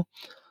muscle.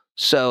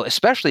 So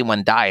especially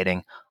when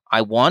dieting,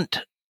 I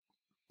want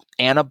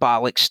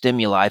anabolic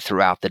stimuli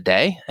throughout the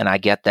day, and I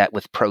get that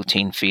with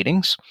protein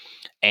feedings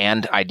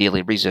and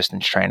ideally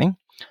resistance training.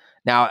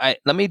 Now,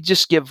 let me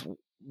just give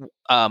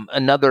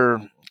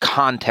another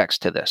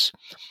context to this.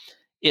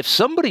 If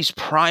somebody's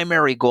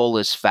primary goal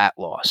is fat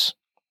loss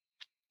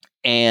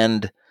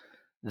and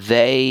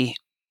they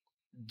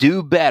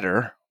do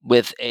better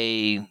with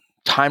a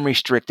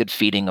time-restricted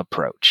feeding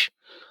approach.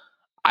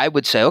 I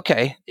would say,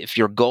 okay, if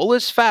your goal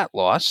is fat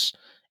loss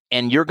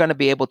and you're going to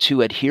be able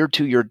to adhere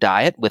to your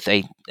diet with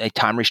a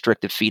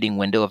time-restricted feeding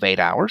window of 8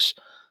 hours,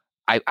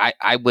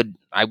 I would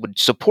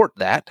support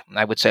that.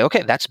 I would say,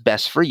 okay, that's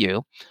best for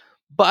you.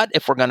 But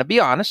if we're going to be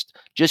honest,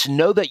 just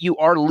know that you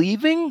are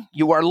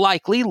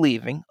likely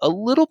leaving a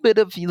little bit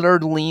of your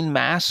lean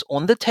mass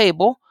on the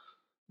table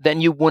than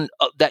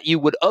that you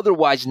would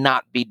otherwise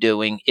not be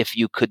doing if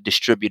you could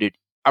distribute it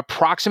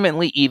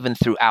approximately even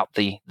throughout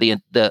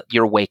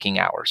your waking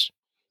hours.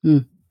 Hmm.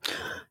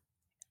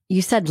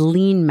 You said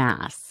lean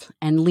mass,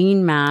 and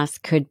lean mass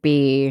could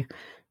be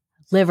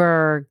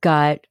liver,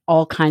 gut,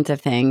 all kinds of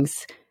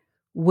things.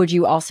 Would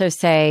you also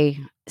say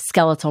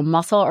skeletal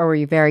muscle, or were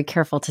you very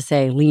careful to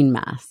say lean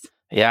mass?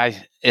 Yeah,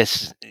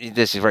 this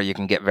is where you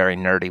can get very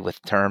nerdy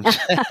with terms.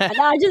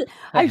 No,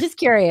 I'm just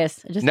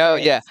curious.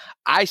 Yeah,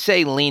 I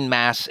say lean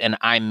mass and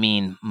I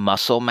mean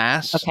muscle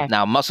mass. Okay.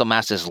 Now, muscle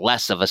mass is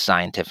less of a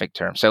scientific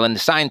term. So in the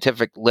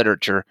scientific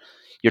literature,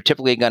 you're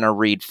typically going to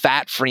read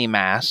fat-free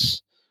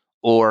mass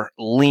or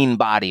lean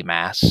body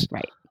mass.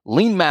 Right.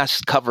 Lean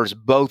mass covers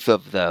both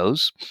of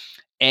those.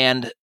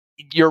 And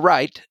you're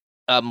right.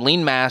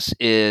 Lean mass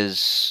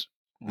is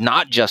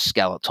not just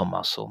skeletal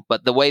muscle,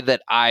 but the way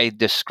that I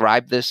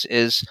describe this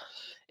is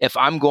if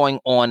I'm going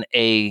on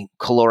a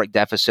caloric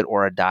deficit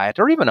or a diet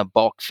or even a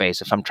bulk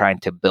phase, if I'm trying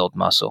to build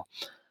muscle,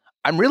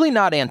 I'm really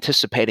not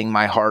anticipating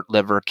my heart,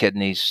 liver,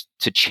 kidneys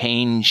to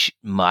change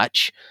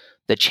much.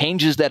 The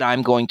changes that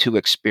I'm going to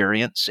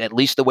experience, at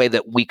least the way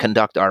that we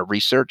conduct our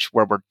research,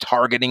 where we're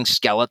targeting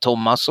skeletal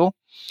muscle,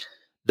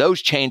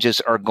 those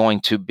changes are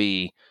going to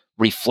be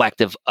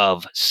reflective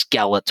of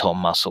skeletal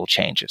muscle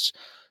changes.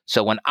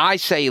 So when I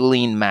say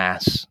lean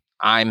mass,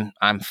 I'm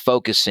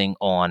focusing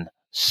on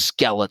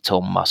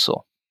skeletal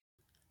muscle.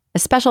 A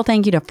special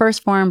thank you to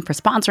First Form for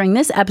sponsoring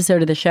this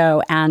episode of the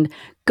show and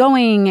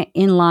going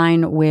in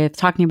line with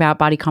talking about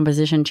body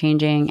composition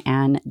changing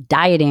and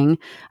dieting.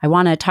 I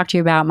want to talk to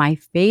you about my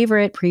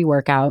favorite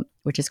pre-workout,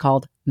 which is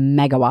called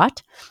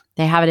Megawatt.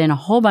 They have it in a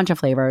whole bunch of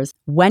flavors.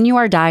 When you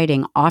are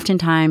dieting,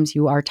 oftentimes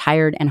you are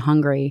tired and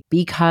hungry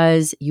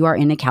because you are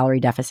in a calorie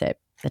deficit.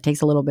 That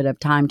takes a little bit of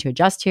time to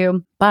adjust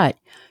to, but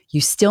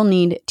you still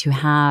need to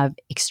have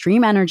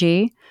extreme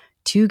energy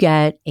to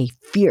get a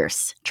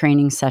fierce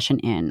training session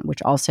in,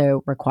 which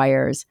also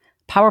requires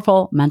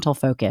powerful mental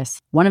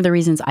focus. One of the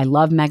reasons I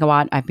love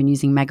Megawatt, I've been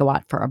using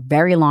Megawatt for a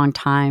very long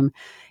time.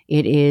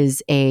 It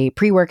is a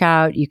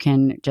pre-workout. You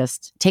can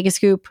just take a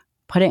scoop,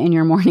 put it in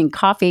your morning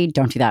coffee.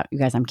 Don't do that, you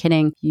guys, I'm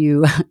kidding.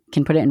 You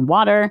can put it in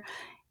water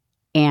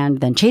and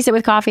then chase it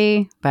with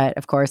coffee. But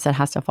of course, that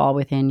has to fall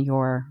within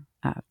your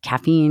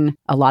caffeine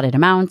allotted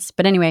amounts.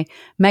 But anyway,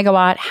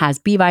 Megawatt has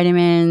B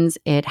vitamins.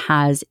 It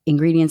has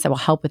ingredients that will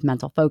help with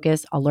mental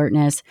focus,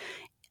 alertness.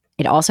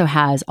 It also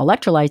has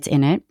electrolytes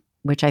in it,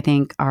 which I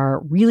think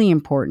are really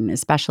important,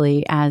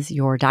 especially as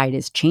your diet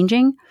is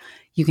changing.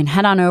 You can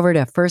head on over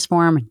to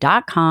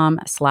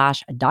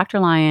firstform.com/Dr.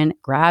 Lion,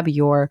 grab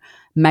your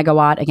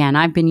Megawatt. Again,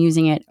 I've been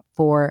using it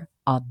for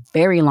a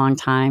very long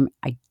time.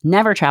 I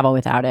never travel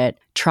without it.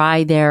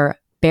 Try their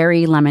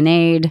berry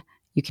lemonade.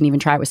 You can even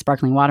try it with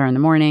sparkling water in the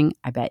morning.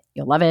 I bet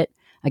you'll love it.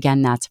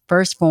 Again, that's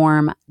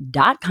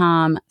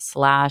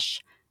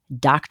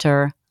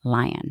firstform.com/Dr.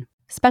 Lion.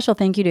 Special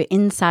thank you to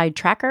Inside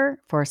Tracker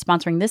for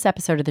sponsoring this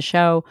episode of the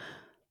show.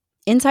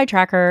 Inside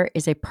Tracker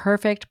is a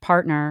perfect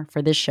partner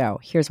for this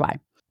show. Here's why.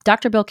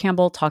 Dr. Bill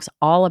Campbell talks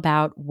all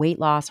about weight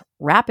loss,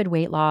 rapid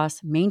weight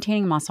loss,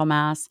 maintaining muscle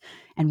mass.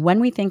 And when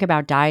we think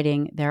about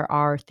dieting, there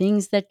are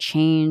things that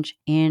change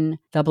in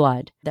the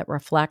blood that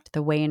reflect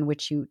the way in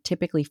which you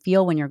typically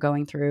feel when you're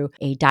going through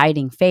a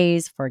dieting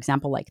phase, for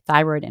example, like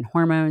thyroid and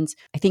hormones.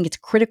 I think it's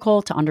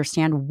critical to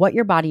understand what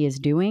your body is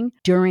doing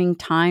during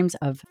times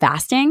of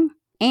fasting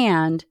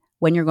and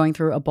when you're going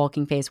through a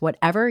bulking phase.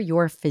 Whatever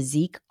your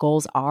physique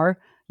goals are,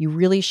 you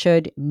really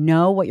should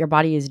know what your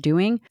body is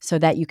doing so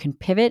that you can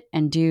pivot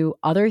and do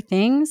other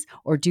things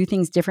or do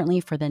things differently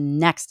for the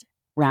next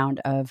round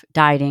of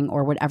dieting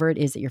or whatever it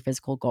is that your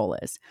physical goal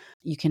is.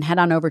 You can head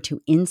on over to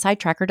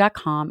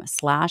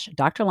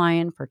insidetracker.com/Dr.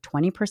 Lion for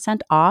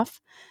 20% off.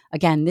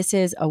 Again, this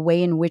is a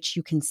way in which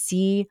you can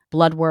see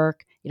blood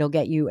work. It'll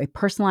get you a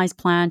personalized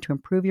plan to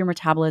improve your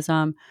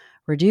metabolism,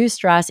 reduce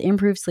stress,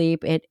 improve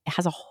sleep. It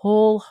has a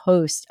whole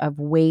host of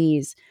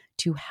ways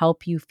to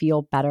help you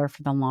feel better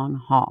for the long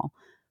haul.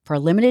 For a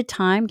limited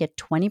time, get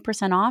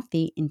 20% off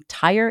the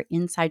entire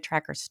Inside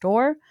Tracker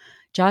store.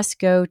 Just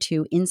go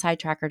to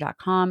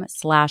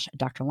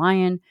insidetracker.com/Dr.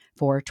 Lion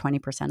for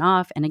 20%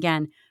 off. And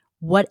again,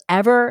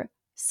 whatever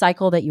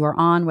cycle that you are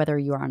on, whether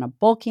you are on a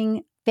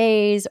bulking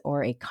phase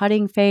or a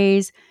cutting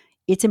phase,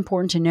 it's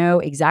important to know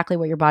exactly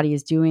what your body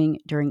is doing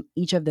during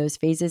each of those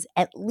phases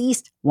at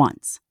least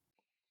once.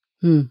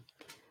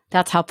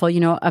 That's helpful.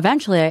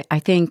 Eventually, I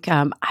think,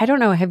 I don't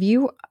know, have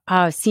you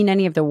seen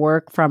any of the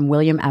work from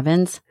William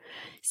Evans?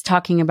 He's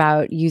talking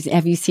about,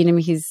 have you seen him?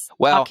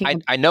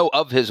 I know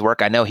of his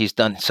work. I know he's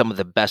done some of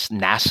the best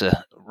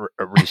NASA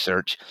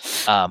research.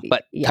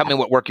 But tell me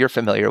what work you're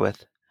familiar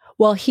with.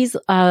 Well, he's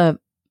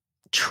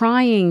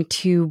trying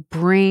to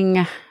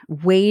bring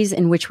ways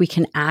in which we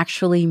can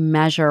actually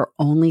measure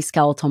only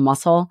skeletal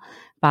muscle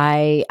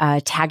by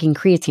tagging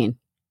creatine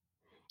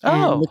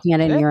and Oh, looking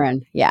at it in yeah,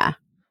 urine. Yeah.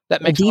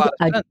 that A, makes a D, lot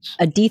of sense.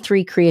 a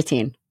D3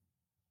 creatine.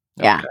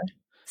 Yeah. Okay.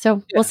 So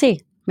we'll Yeah.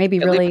 see. Maybe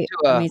Yeah, leave it really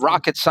to a amazing.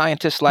 rocket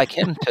scientist like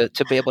him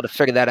to be able to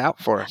figure that out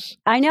for us.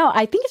 I know.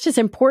 I think it's just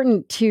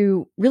important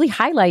to really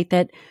highlight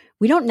that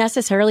we don't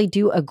necessarily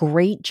do a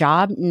great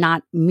job,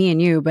 not me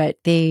and you, but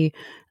the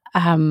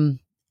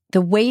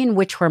way in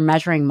which we're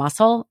measuring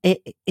muscle,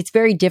 it's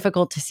very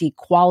difficult to see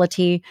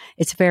quality.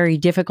 It's very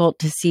difficult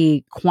to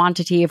see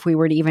quantity if we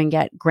were to even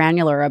get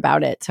granular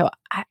about it. So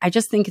I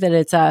just think that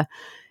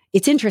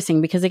it's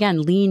interesting because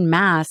again, lean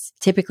mass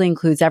typically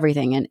includes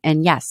everything.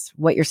 And yes,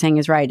 what you're saying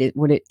is right.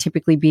 Would it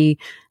typically be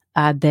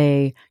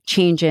the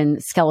change in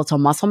skeletal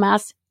muscle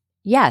mass?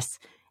 Yes.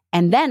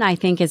 And then I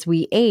think as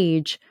we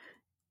age,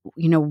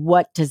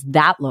 what does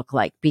that look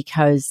like?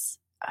 Because,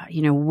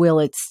 will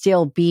it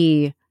still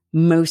be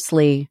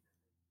mostly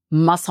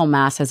muscle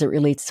mass as it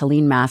relates to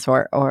lean mass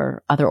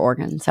or other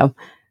organs? So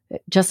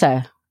just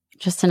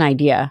an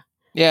idea.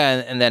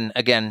 Yeah, and then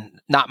again,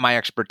 not my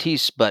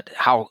expertise, but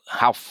how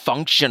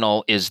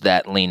functional is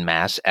that lean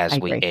mass I as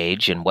we agree.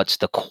 age, and what's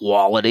the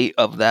quality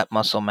of that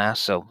muscle mass?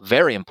 So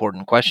very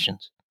important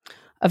questions.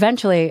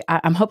 Eventually,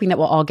 I'm hoping that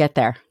we'll all get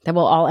there, that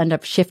we'll all end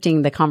up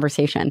shifting the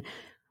conversation.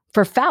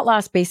 For fat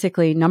loss,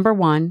 basically, number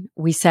one,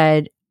 we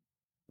said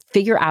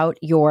figure out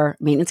your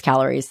maintenance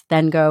calories,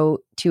 then go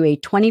to a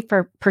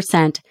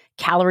 20%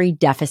 calorie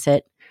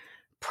deficit,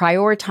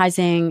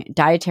 prioritizing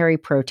dietary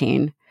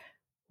protein.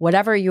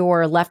 Whatever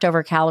your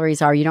leftover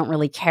calories are, you don't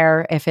really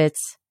care if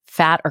it's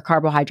fat or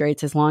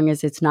carbohydrates as long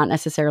as it's not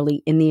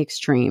necessarily in the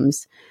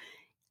extremes.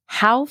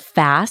 How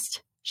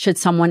fast should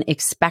someone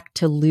expect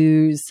to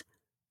lose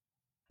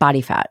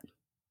body fat?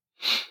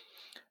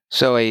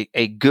 So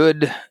a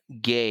good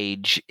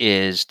gauge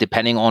is,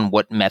 depending on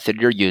what method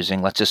you're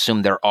using, let's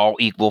assume they're all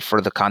equal for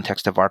the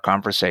context of our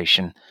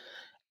conversation,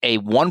 a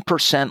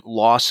 1%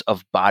 loss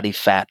of body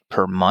fat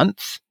per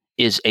month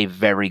is a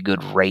very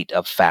good rate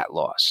of fat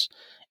loss.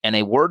 And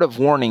a word of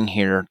warning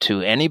here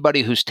to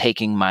anybody who's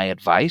taking my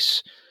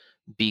advice: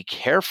 be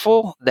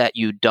careful that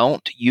you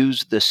don't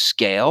use the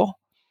scale,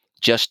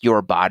 just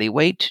your body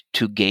weight,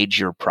 to gauge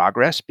your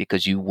progress,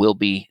 because you will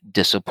be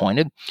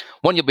disappointed.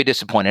 One, you'll be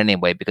disappointed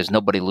anyway because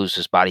nobody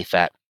loses body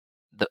fat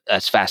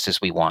as fast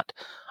as we want.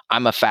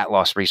 I'm a fat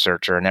loss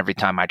researcher, and every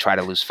time I try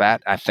to lose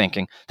fat, I'm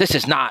thinking, this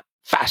is not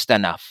fast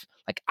enough.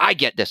 Like, I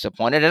get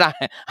disappointed, and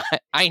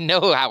I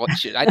know how it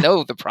should. I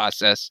know the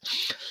process.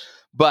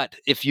 But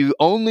if you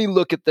only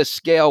look at the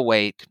scale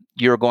weight,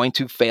 you're going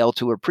to fail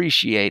to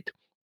appreciate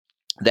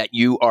that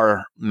you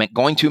are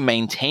going to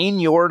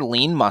maintain your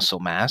lean muscle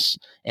mass.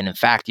 And in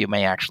fact, you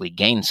may actually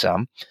gain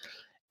some,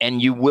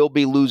 and you will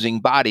be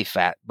losing body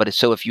fat. But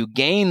so if you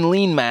gain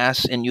lean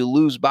mass and you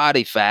lose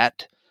body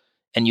fat,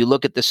 and you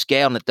look at the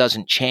scale and it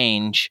doesn't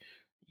change,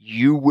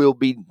 you will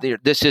be there.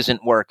 This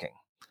isn't working.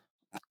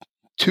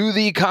 To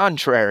the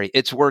contrary,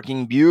 it's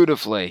working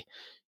beautifully.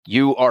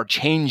 You are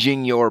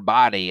changing your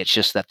body. It's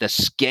just that the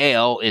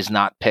scale is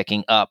not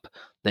picking up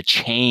the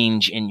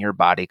change in your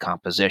body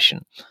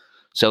composition.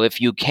 So if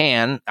you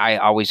can, I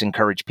always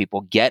encourage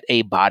people, get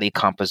a body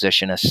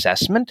composition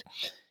assessment,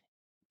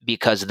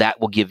 because that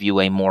will give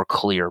you a more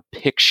clear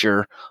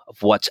picture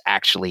of what's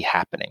actually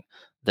happening.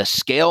 The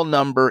scale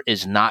number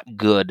is not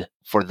good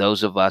for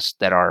those of us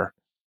that are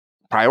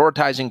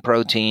prioritizing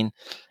protein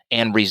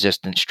and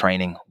resistance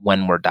training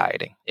when we're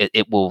dieting.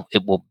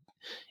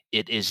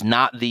 It is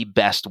not the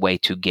best way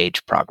to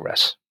gauge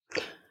progress.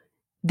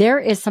 There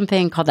is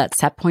something called that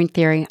set point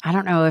theory. I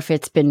don't know if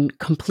it's been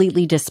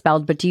completely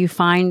dispelled, but do you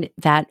find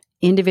that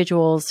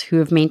individuals who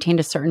have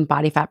maintained a certain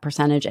body fat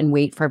percentage and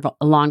weight for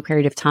a long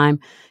period of time,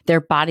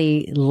 their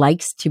body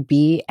likes to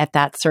be at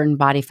that certain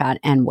body fat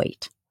and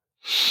weight?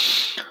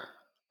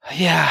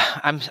 Yeah,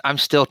 I'm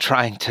still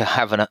trying to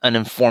have an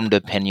informed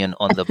opinion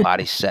on the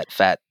body set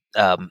fat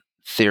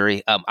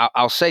theory.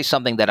 I'll say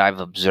something that I've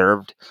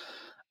observed.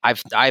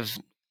 I've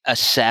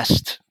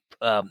assessed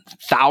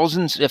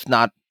thousands, if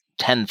not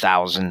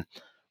 10,000,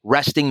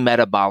 resting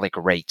metabolic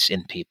rates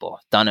in people.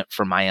 I've done it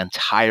for my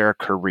entire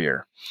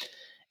career.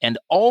 And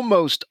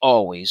almost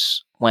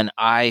always, when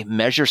I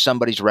measure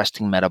somebody's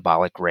resting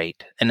metabolic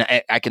rate, and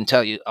I can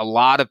tell you, a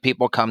lot of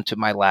people come to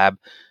my lab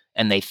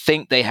and they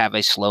think they have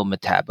a slow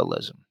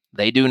metabolism.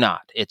 They do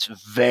not. It's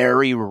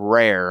very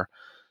rare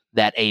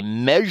that a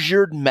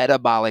measured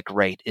metabolic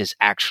rate is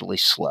actually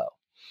slow.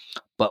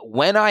 But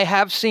when I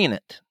have seen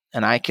it,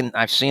 and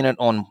I've seen it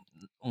on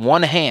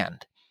one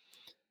hand,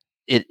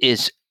 it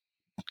is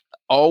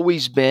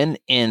always been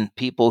in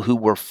people who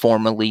were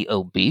formerly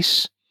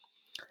obese.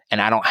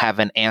 And I don't have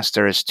an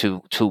answer as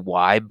to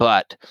why,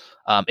 but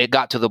it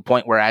got to the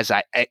point where,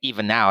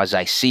 even now, as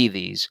I see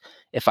these,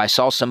 if I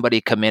saw somebody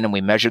come in and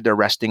we measured their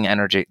resting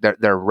energy,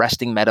 their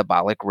resting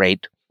metabolic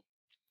rate,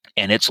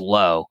 and it's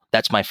low,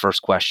 that's my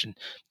first question.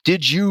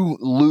 Did you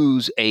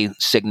lose a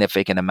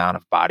significant amount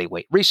of body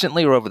weight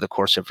recently or over the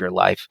course of your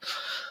life?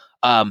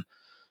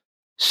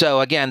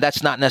 So again,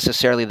 that's not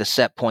necessarily the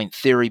set point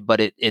theory, but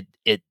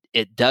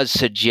it does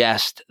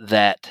suggest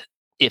that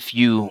if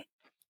you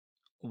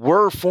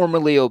were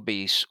formerly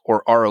obese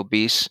or are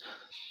obese,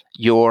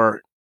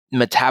 your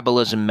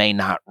metabolism may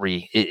not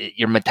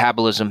your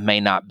metabolism may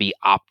not be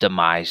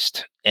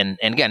optimized. And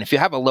again, if you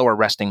have a lower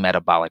resting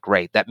metabolic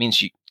rate, that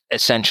means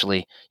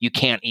you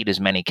can't eat as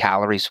many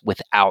calories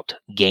without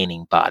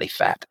gaining body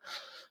fat.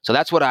 So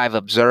that's what I've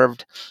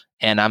observed,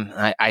 and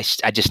I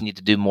just need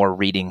to do more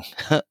reading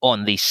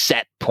on the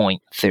set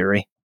point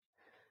theory.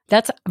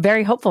 That's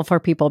very hopeful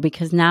for people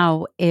because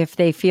now if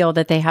they feel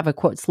that they have a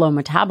quote slow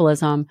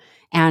metabolism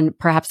and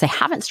perhaps they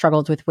haven't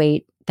struggled with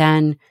weight,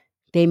 then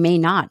they may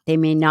not. They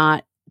may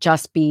not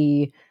just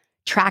be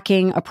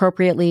tracking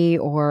appropriately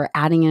or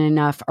adding in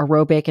enough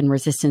aerobic and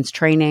resistance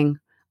training,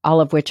 all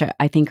of which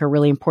I think are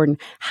really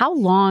important. How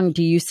long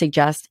do you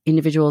suggest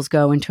individuals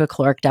go into a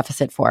caloric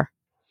deficit for?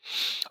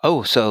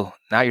 Oh, so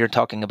now you're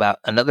talking about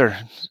another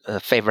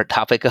favorite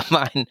topic of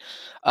mine.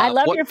 I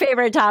love your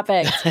favorite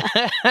topics.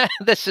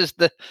 This is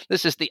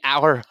the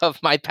hour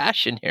of my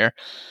passion here.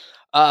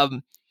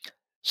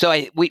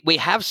 So we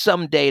have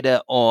some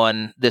data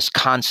on this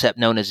concept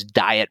known as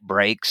diet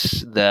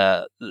breaks.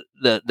 The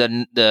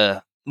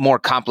more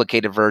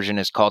complicated version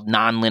is called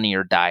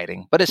nonlinear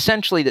dieting, but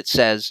essentially it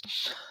says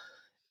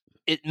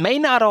it may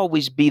not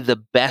always be the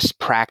best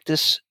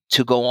practice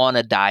to go on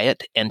a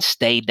diet and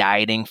stay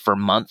dieting for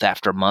month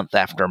after month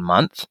after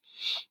month.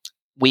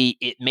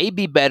 It may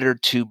be better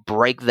to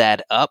break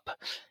that up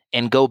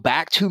and go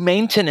back to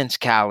maintenance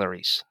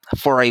calories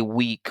for a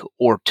week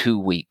or 2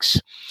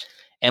 weeks.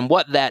 And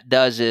what that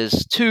does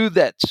is,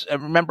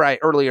 remember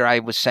earlier I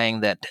was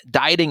saying that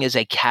dieting is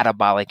a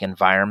catabolic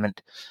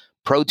environment.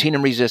 Protein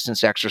and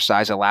resistance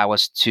exercise allow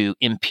us to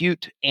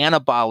impute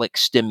anabolic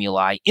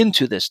stimuli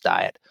into this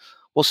diet.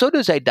 Well, so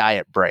does a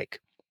diet break.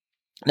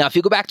 Now, if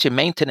you go back to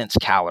maintenance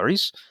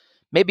calories,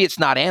 maybe it's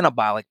not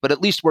anabolic, but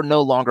at least we're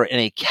no longer in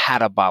a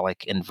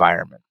catabolic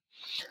environment.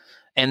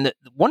 And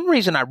one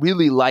reason I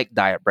really like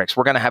diet breaks,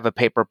 we're going to have a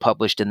paper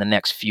published in the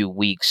next few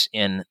weeks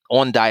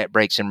on diet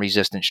breaks in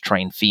resistance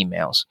trained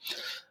females.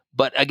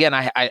 But again,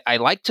 I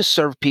like to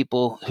serve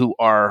people who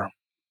are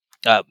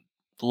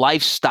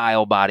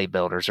lifestyle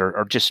bodybuilders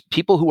or just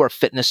people who are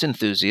fitness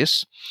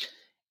enthusiasts.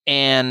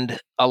 And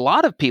a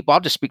lot of people, I'll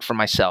just speak for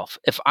myself.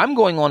 If I'm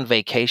going on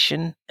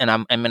vacation and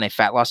I'm in a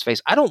fat loss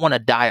phase, I don't want to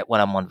diet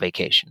when I'm on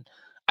vacation.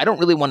 I don't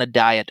really want to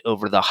diet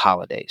over the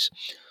holidays.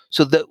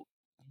 So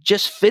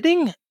just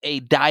fitting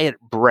a diet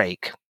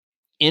break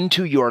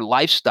into your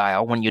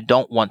lifestyle when you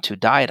don't want to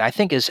diet, I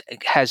think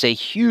has a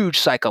huge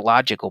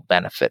psychological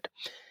benefit.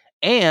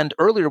 And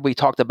earlier we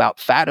talked about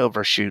fat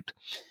overshoot.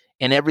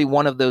 In every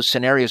one of those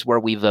scenarios where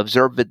we've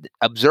observed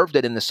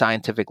it in the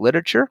scientific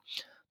literature,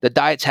 the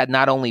diets had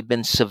not only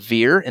been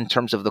severe in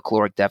terms of the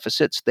caloric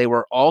deficits, they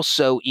were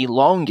also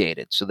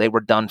elongated. So they were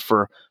done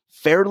for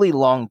fairly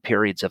long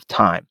periods of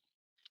time.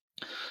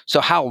 So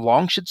how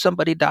long should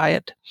somebody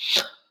diet?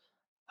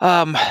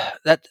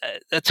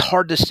 That's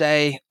hard to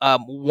say.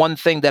 One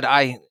thing that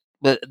I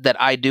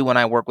do when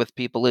I work with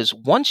people is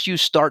once you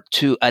start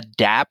to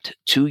adapt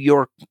to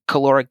your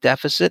caloric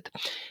deficit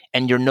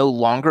and you're no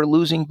longer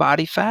losing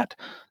body fat,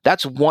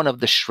 that's one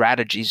of the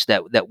strategies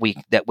that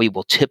we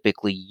will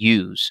typically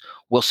use.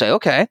 We'll say,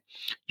 okay,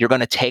 you're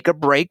going to take a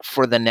break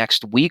for the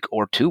next week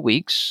or 2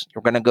 weeks.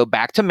 You're going to go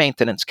back to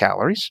maintenance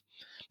calories.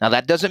 Now,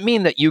 that doesn't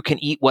mean that you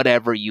can eat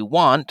whatever you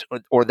want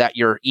or that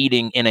you're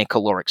eating in a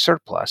caloric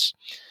surplus.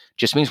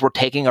 Just means we're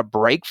taking a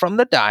break from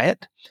the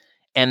diet.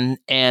 And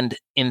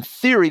in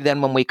theory,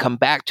 then when we come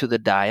back to the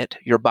diet,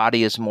 your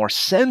body is more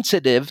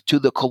sensitive to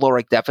the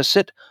caloric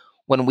deficit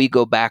when we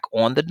go back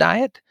on the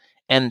diet.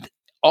 And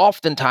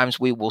oftentimes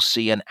we will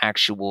see an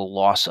actual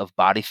loss of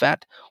body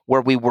fat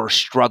where we were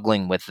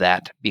struggling with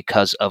that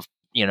because of,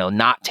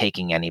 not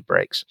taking any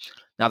breaks.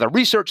 Now, the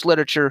research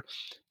literature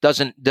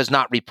does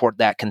not report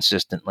that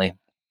consistently.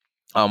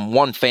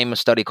 One famous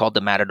study called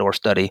the Matador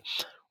study,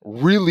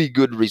 really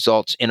good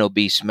results in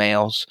obese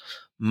males.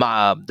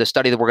 The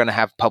study that we're going to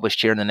have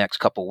published here in the next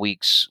couple of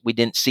weeks, we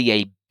didn't see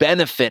a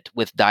benefit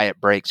with diet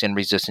breaks in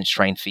resistance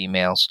trained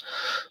females,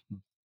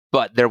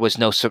 but there was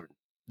nothing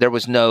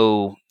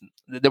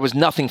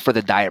for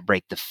the diet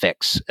break to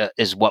fix,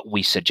 is what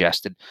we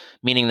suggested,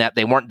 meaning that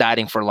they weren't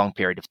dieting for a long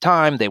period of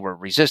time. They were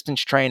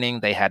resistance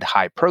training. They had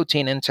high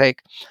protein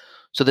intake.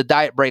 So the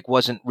diet break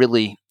wasn't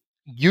really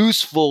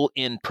useful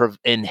in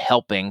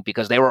helping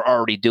because they were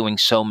already doing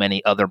so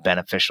many other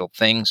beneficial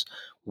things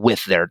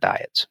with their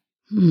diets.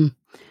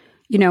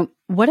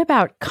 What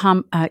about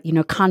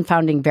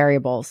confounding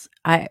variables?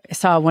 I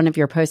saw one of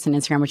your posts on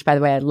Instagram, which, by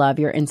the way, I love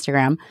your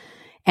Instagram,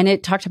 and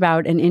it talked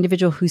about an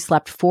individual who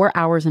slept 4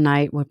 hours a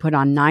night would put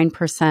on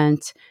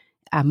 9%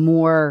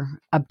 more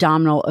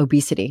abdominal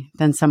obesity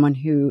than someone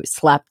who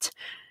slept,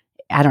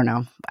 I don't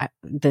know,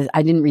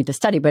 I didn't read the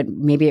study, but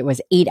maybe it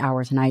was 8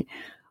 hours a night.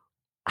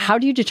 how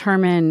do you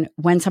determine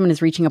when someone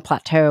is reaching a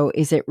plateau?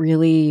 Is it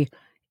really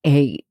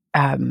a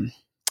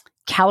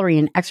calorie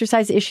and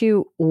exercise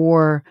issue,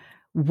 or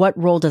what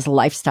role does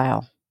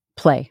lifestyle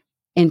play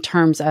in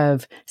terms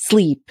of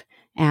sleep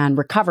and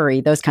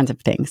recovery, those kinds of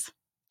things?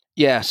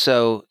 Yeah,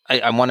 so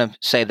I want to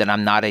say that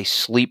I'm not a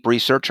sleep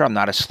researcher. I'm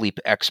not a sleep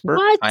expert.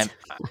 What?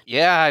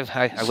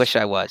 I wish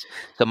I was.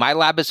 So my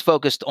lab is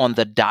focused on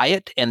the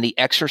diet and the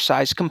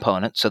exercise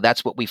component. So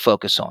that's what we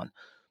focus on.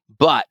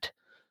 But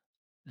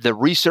the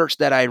research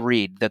that I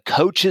read, the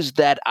coaches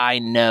that I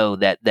know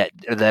that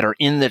are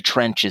in the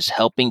trenches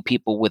helping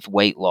people with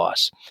weight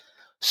loss,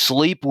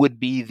 sleep would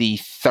be the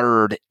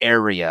third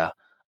area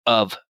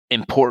of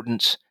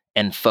importance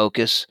and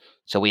focus.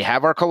 So we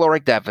have our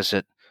caloric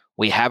deficit,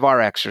 we have our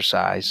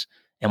exercise,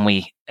 and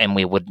we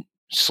would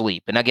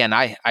sleep. And again,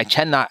 I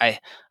tend not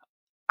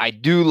I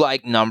do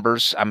like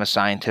numbers. I'm a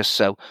scientist,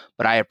 so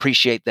but I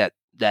appreciate that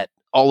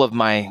all of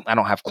my I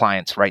don't have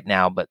clients right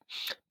now, but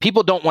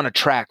people don't want to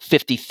track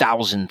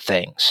 50,000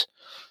 things.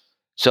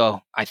 So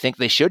I think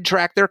they should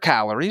track their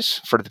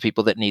calories for the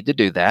people that need to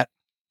do that.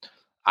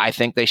 I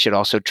think they should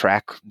also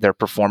track their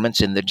performance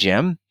in the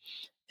gym.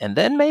 And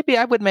then maybe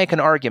I would make an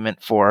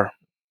argument for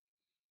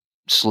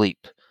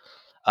sleep.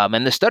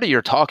 And the study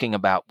you're talking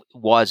about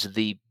was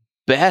the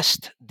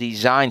best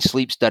designed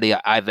sleep study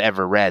I've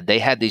ever read. They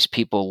had these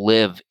people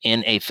live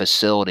in a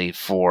facility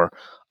for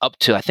up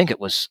to, I think it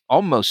was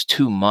almost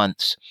 2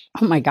 months.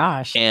 Oh my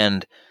gosh.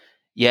 And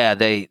yeah,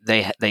 they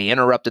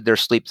interrupted their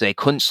sleep. They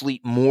couldn't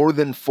sleep more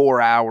than 4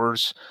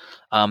 hours.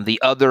 And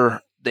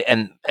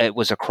it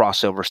was a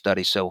crossover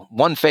study. So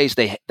one phase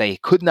they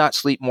could not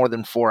sleep more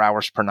than 4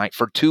 hours per night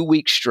for 2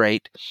 weeks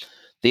straight.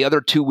 The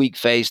other 2 week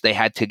phase they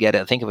had to get,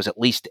 I think it was at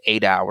least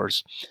 8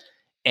 hours.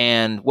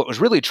 And what was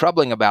really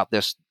troubling about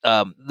this,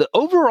 the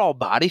overall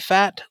body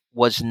fat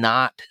was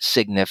not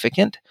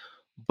significant,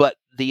 but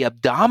the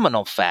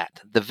abdominal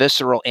fat, the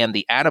visceral and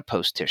the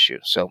adipose tissue.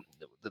 So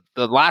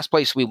the last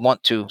place we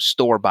want to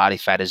store body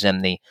fat is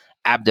in the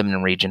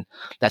abdomen region.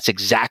 That's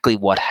exactly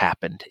what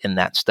happened in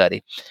that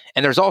study.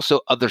 And there's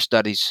also other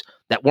studies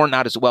that were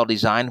not as well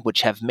designed,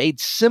 which have made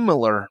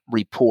similar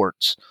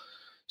reports.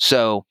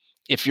 So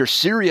if you're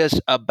serious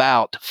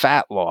about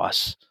fat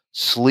loss,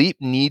 sleep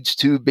needs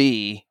to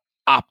be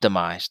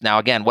optimized. Now,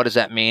 again, what does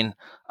that mean?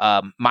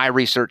 My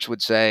research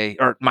would say,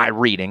 or my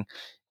reading,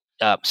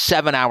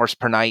 7 hours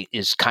per night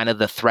is kind of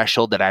the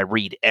threshold that I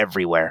read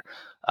everywhere.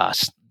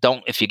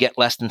 Don't if you get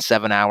less than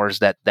 7 hours,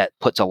 that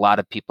puts a lot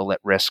of people at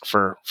risk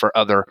for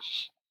other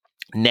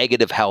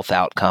negative health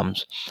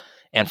outcomes.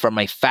 And from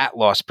a fat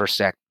loss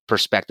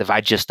perspective, I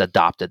just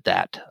adopted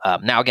that.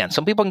 Now, again,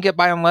 some people can get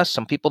by on less,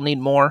 some people need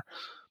more,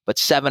 but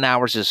 7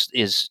 hours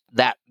is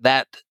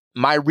that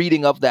my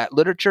reading of that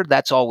literature.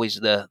 That's always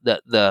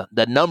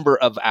the number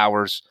of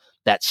hours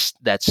that's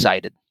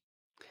cited.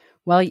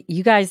 Well,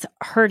 you guys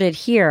heard it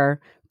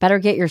here. Better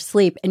get your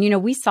sleep.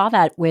 And, we saw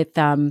that with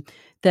the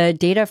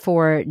data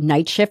for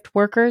night shift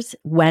workers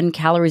when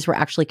calories were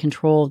actually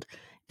controlled.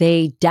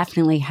 They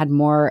definitely had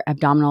more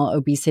abdominal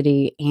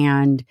obesity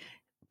and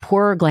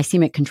poor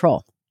glycemic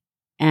control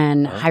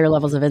and higher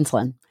levels of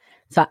insulin.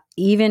 So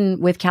even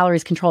with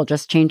calories controlled,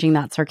 just changing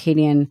that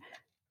circadian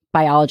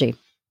biology.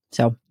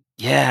 So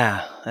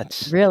yeah,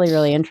 that's really,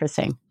 really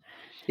interesting.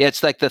 Yeah,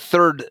 it's like the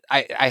third.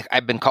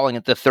 I've been calling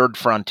it the third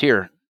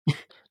frontier: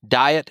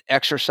 diet,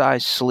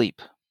 exercise,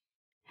 sleep.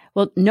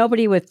 Well,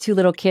 nobody with two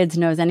little kids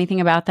knows anything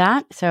about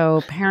that.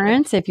 So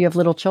parents, if you have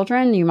little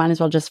children, you might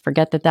as well just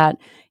forget that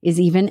is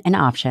even an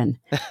option.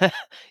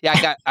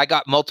 Yeah, I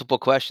got multiple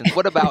questions.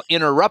 What about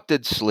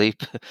interrupted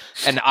sleep?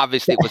 And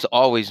obviously, it was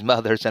always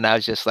mothers. And I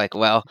was just like,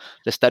 well,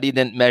 the study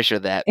didn't measure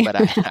that, but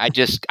I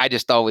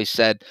just always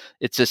said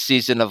it's a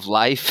season of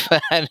life,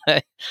 and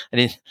I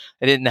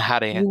didn't know how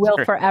to answer. You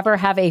will forever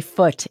have a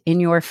foot in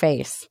your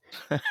face.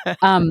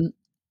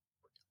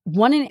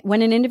 When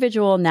an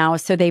individual now,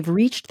 so they've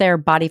reached their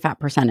body fat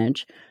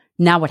percentage,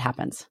 now what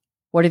happens?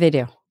 What do they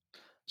do?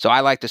 So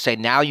I like to say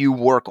now you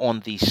work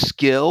on the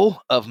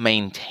skill of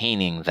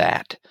maintaining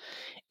that.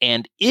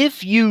 And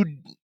if you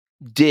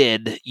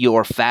did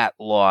your fat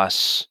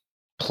loss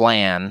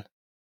plan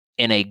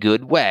in a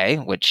good way,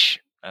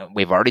 which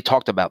we've already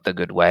talked about the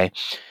good way,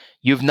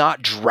 you've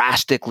not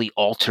drastically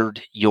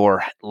altered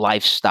your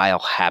lifestyle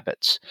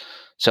habits.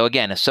 So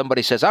again, if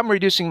somebody says, I'm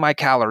reducing my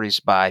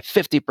calories by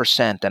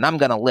 50% and I'm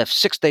going to lift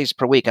 6 days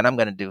per week and I'm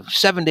going to do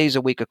 7 days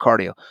a week of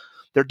cardio,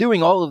 they're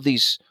doing all of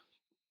these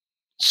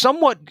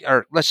somewhat,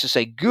 or let's just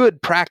say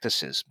good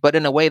practices, but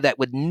in a way that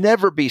would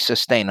never be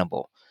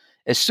sustainable.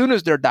 As soon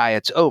as their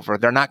diet's over,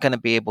 they're not going to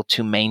be able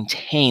to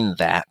maintain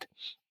that.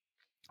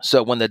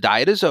 So when the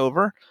diet is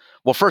over,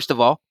 well, first of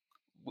all,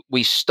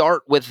 we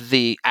start with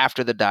the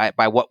after the diet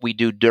by what we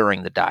do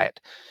during the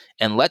diet.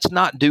 And let's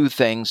not do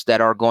things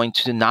that are going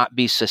to not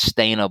be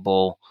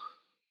sustainable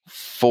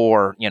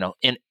for,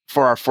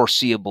 for our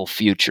foreseeable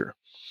future.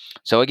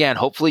 So again,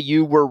 hopefully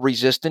you were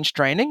resistance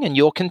training and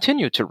you'll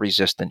continue to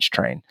resistance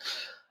train.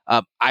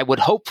 I would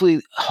hope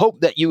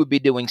that you would be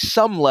doing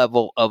some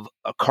level of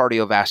a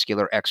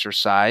cardiovascular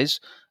exercise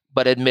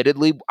But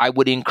admittedly, I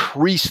would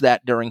increase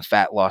that during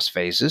fat loss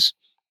phases.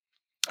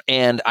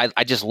 And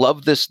I just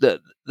love this, the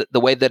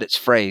way that it's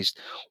phrased.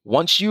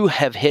 Once you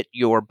have hit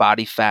your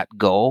body fat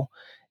goal,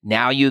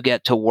 now you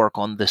get to work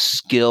on the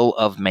skill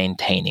of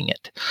maintaining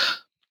it.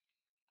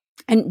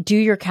 And do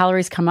your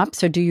calories come up?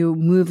 So do you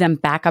move them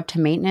back up to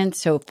maintenance?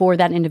 So for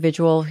that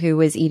individual who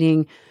was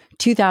eating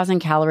 2,000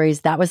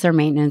 calories, that was their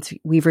maintenance.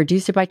 We've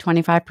reduced it by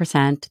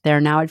 25%.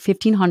 They're now at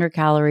 1,500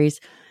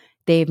 calories.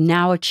 They've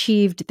now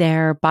achieved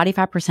their body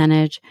fat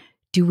percentage.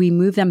 Do we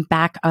move them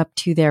back up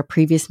to their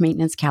previous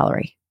maintenance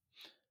calorie?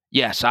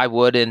 Yes, I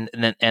would.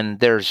 And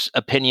there's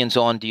opinions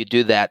on, do you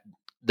do that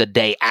the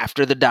day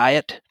after the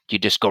diet? Do you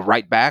just go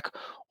right back?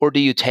 Or do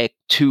you take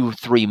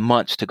 2-3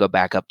 months to go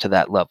back up to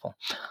that level?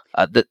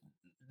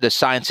 The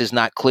science is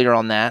not clear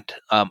on that.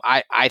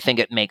 I think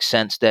it makes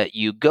sense that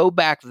you go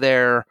back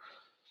there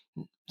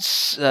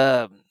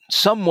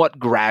somewhat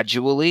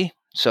gradually,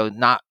 so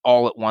not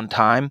all at one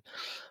time.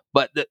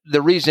 But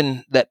the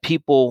reason that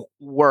people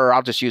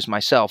I'll just use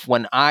myself,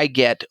 when I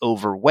get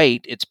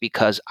overweight, it's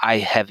because I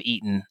have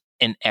eaten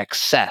in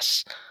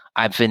excess.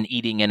 I've been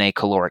eating in a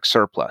caloric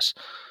surplus.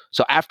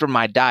 So after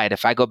my diet,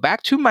 if I go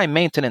back to my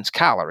maintenance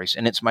calories,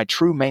 and it's my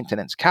true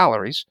maintenance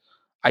calories,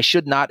 I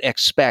should not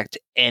expect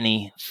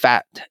any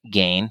fat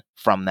gain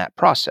from that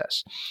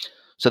process.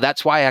 So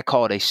that's why I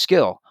call it a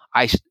skill.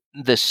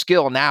 The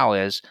skill now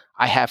is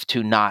I have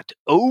to not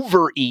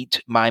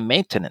overeat my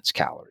maintenance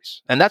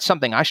calories. And that's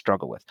something I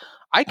struggle with.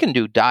 I can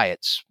do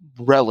diets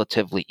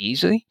relatively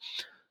easily.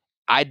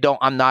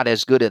 I'm not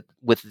as good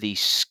with the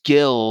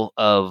skill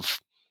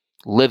of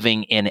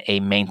living in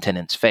a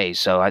maintenance phase.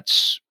 So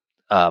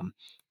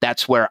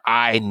that's where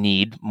I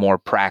need more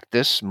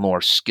practice,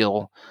 more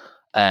skill,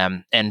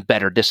 and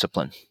better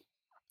discipline.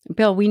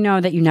 Bill, we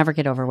know that you never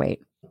get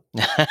overweight.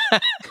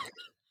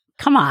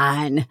 Come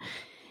on.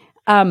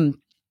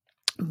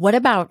 What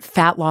about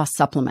fat loss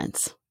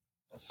supplements?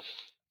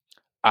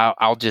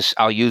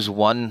 I'll use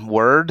one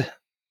word: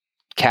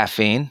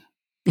 caffeine.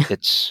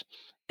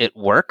 It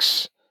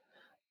works.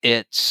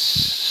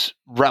 It's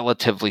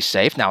relatively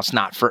safe. Now, it's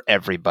not for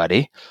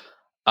everybody.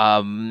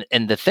 And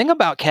the thing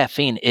about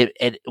caffeine,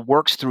 it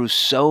works through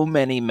so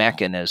many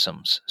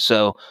mechanisms.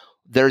 So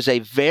there's a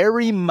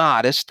very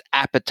modest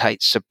appetite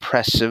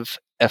suppressive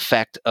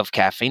effect of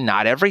caffeine.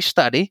 Not every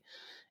study,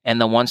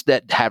 and the ones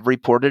that have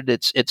reported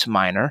it's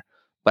minor.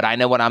 But I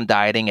know when I'm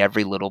dieting,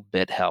 every little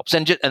bit helps.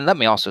 And let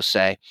me also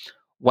say,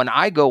 when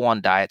I go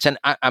on diets, and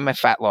I'm a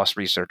fat loss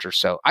researcher,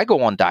 so I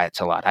go on diets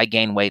a lot. I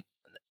gain weight,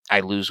 I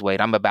lose weight.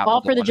 I'm about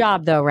All to go for the on.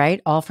 job, though, right?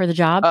 All for the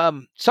job.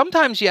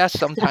 Sometimes yes,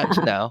 sometimes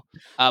no.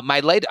 I'm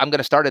going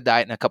to start a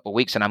diet in a couple of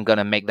weeks, and I'm going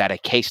to make that a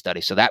case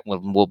study. So that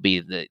will be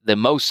the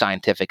most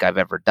scientific I've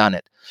ever done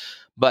it.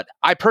 But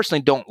I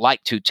personally don't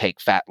like to take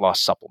fat loss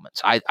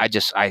supplements. I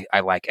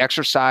like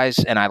exercise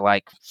and I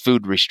like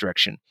food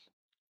restriction.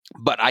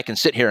 But I can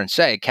sit here and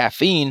say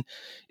caffeine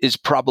is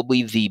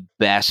probably the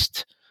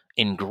best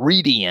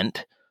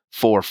ingredient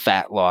for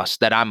fat loss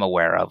that I'm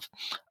aware of.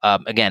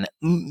 Again,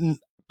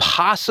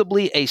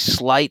 possibly a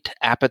slight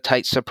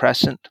appetite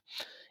suppressant.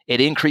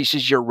 It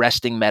increases your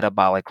resting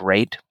metabolic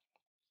rate.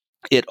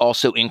 It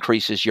also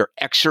increases your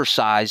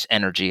exercise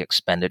energy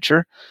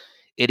expenditure.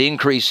 It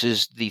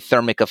increases the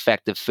thermic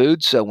effect of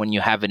food. So when you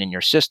have it in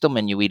your system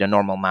and you eat a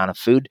normal amount of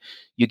food,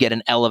 you get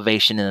an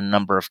elevation in the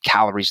number of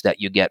calories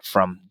that you get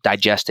from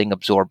digesting,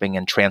 absorbing,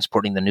 and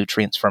transporting the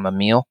nutrients from a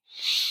meal.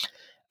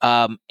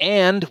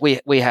 And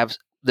we have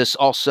this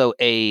also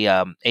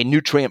a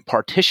nutrient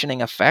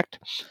partitioning effect.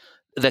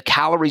 The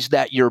calories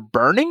that you're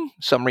burning,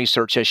 some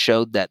research has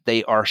showed that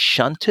they are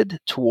shunted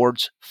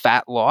towards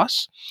fat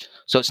loss.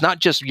 So it's not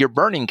just you're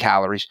burning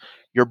calories,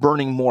 you're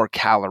burning more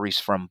calories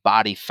from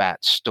body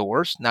fat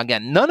stores. Now,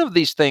 again, none of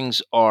these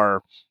things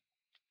are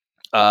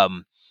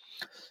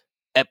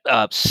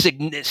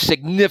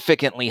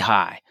significantly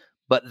high,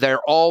 but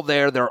they're all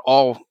there. They're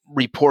all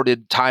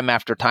reported time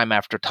after time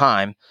after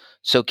time.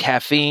 So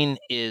caffeine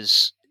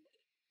it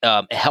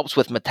helps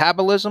with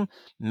metabolism,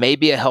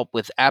 maybe a help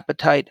with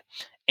appetite.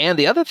 And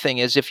the other thing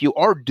is, if you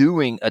are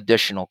doing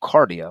additional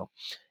cardio,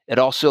 it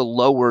also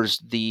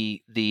lowers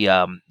the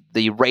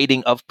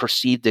rating of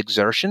perceived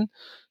exertion.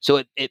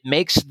 So it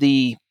makes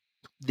the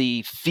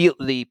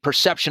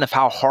perception of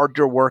how hard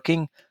you're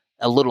working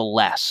a little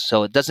less.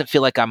 So it doesn't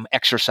feel like I'm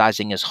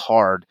exercising as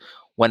hard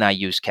when I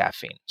use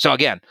caffeine. So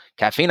again,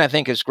 caffeine I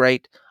think is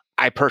great.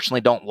 I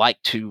personally don't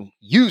like to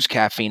use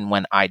caffeine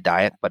when I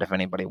diet, but if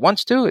anybody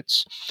wants to,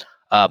 it's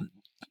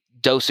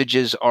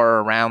dosages are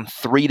around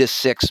 3 to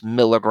 6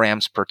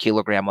 milligrams per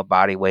kilogram of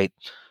body weight.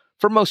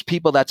 For most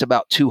people, that's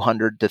about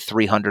 200 to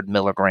 300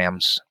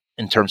 milligrams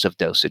in terms of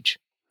dosage.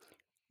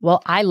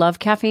 Well, I love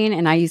caffeine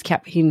and I use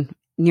caffeine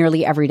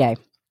nearly every day.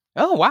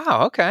 Oh,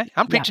 wow. Okay.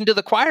 I'm preaching to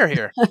the choir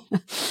here.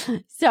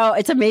 So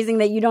it's amazing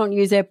that you don't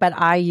use it, but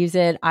I use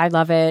it. I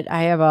love it.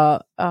 I have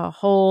a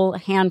whole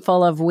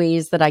handful of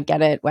ways that I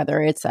get it,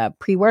 whether it's a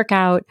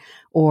pre-workout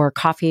or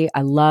coffee.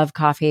 I love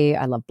coffee.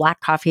 I love black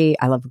coffee.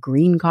 I love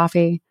green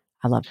coffee.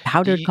 I love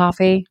powdered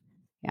coffee.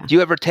 Yeah. Do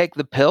you ever take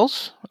the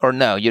pills, or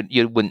no?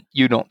 You wouldn't.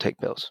 You don't take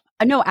pills.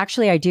 No,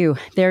 actually, I do.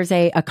 There's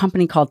a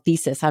company called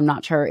Thesis. I'm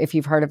not sure if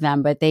you've heard of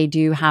them, but they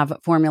do have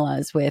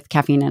formulas with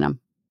caffeine in them.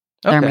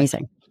 They're Okay.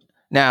 amazing.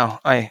 Now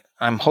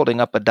I'm holding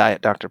up a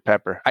Diet Dr.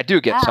 Pepper. I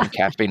do get some Ah,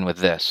 caffeine with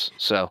this,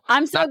 so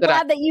I'm so not that I.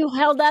 glad that you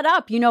held that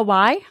up. You know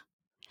why?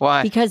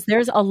 Why? Because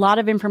there's a lot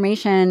of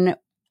information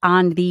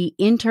on the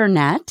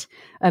internet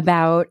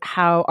about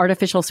how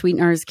artificial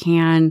sweeteners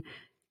can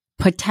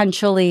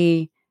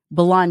potentially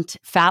blunt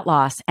fat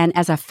loss. And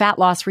as a fat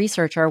loss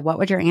researcher, what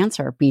would your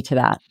answer be to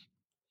that?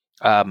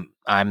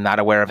 I'm not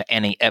aware of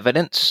any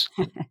evidence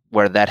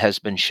where that has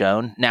been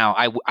shown. Now,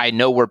 I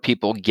know where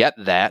people get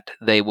that.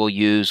 They will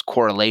use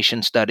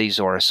correlation studies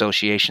or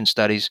association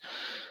studies.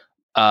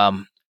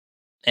 Um,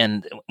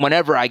 and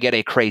whenever I get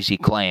a crazy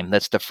claim,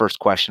 that's the first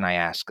question I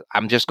ask.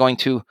 I'm just going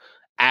to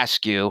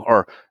ask you,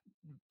 or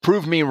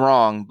prove me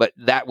wrong, but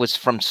that was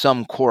from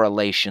some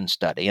correlation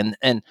study.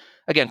 And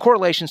again,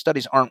 correlation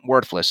studies aren't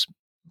worthless,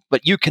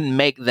 but you can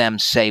make them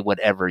say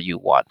whatever you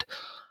want.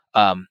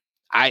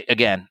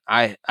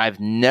 I've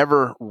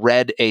never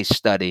read a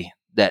study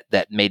that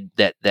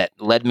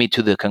led me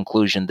to the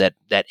conclusion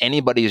that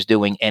anybody is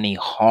doing any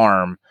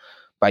harm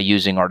by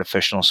using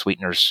artificial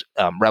sweeteners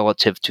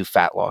relative to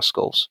fat loss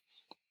goals.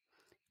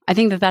 I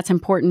think that that's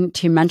important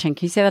to mention.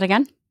 Can you say that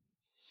again?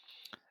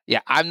 Yeah,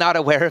 I'm not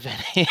aware of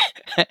any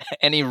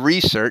any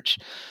research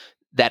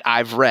that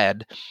I've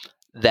read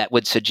that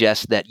would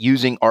suggest that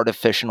using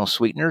artificial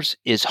sweeteners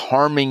is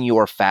harming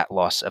your fat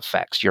loss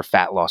effects, your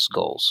fat loss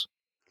goals.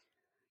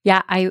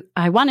 Yeah,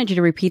 I wanted you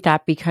to repeat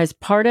that because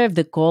part of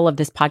the goal of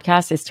this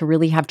podcast is to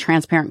really have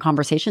transparent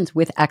conversations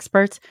with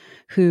experts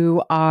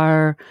who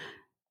are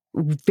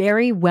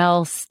very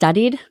well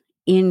studied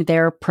in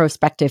their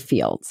prospective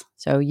fields.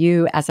 So,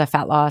 you, as a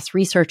fat loss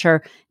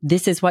researcher,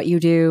 this is what you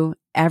do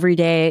every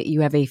day.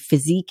 You have a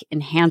physique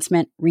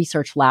enhancement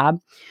research lab,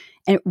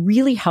 and it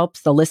really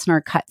helps the listener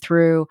cut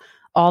through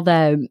all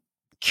the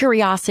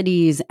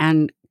curiosities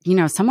and,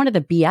 somewhat of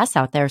the BS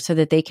out there so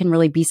that they can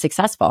really be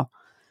successful.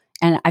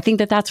 And I think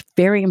that that's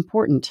very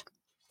important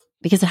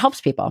because it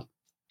helps people.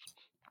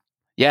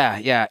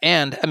 Yeah.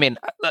 And I mean,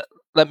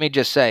 let me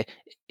just say,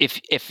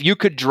 if you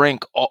could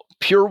drink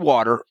pure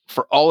water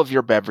for all of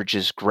your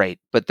beverages, great.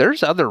 But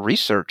there's other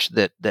research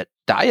that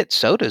diet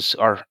sodas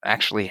are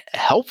actually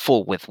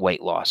helpful with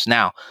weight loss.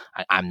 Now,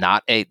 I'm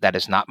not that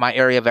is not my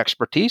area of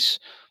expertise,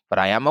 but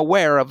I am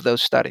aware of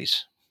those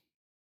studies.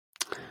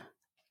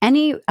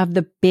 Any of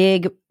the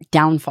big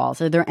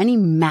downfalls, are there any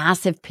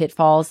massive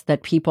pitfalls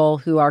that people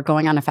who are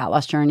going on a fat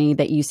loss journey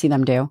that you see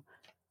them do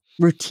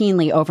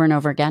routinely over and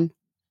over again?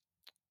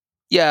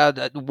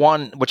 Yeah,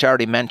 one which I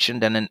already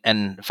mentioned,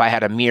 and if I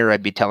had a mirror,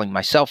 I'd be telling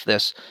myself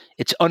this: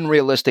 it's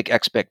unrealistic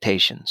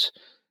expectations.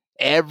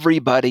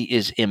 Everybody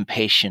is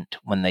impatient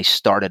when they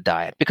start a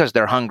diet because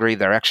they're hungry,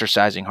 they're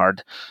exercising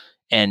hard,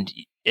 and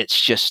it's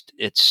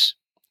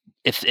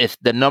if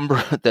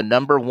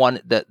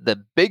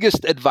the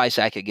biggest advice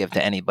I could give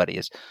to anybody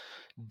is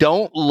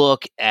don't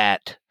look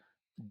at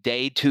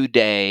day to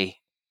day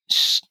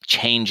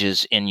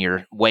changes in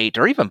your weight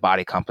or even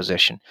body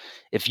composition.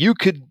 If you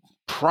could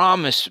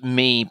promise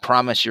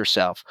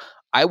yourself,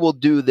 I will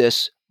do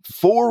this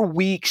 4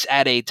 weeks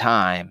at a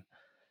time,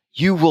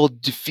 you will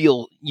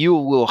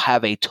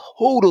have a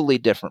totally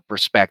different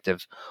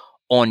perspective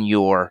on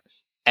your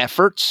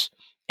efforts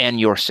and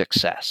your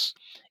success.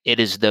 It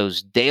is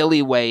those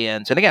daily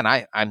weigh-ins, and again,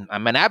 I'm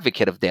an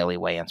advocate of daily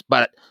weigh-ins,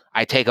 but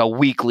I take a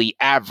weekly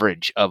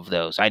average of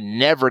those. I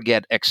never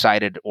get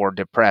excited or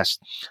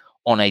depressed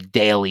on a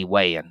daily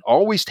weigh-in.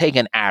 Always take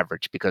an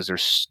average because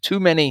there's too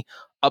many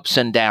ups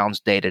and downs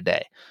day to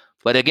day.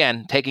 But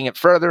again, taking it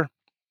further,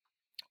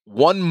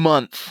 1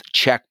 month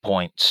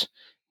checkpoints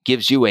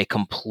gives you a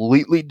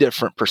completely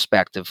different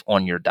perspective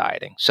on your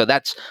dieting. So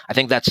I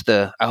think that's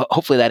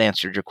hopefully that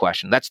answered your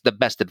question. That's the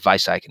best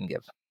advice I can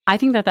give. I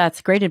think that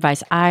that's great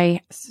advice.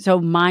 So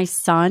my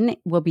son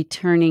will be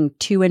turning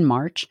 2 in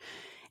March,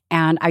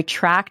 and I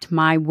tracked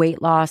my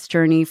weight loss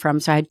journey so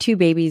I had 2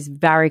 babies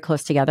very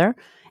close together,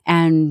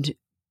 and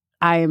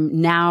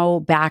I'm now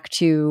back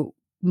to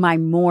my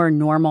more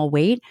normal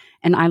weight,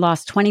 and I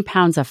lost 20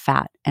 pounds of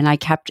fat, and I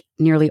kept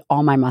nearly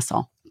all my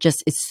muscle.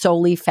 Just it's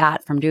solely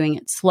fat from doing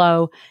it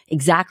slow,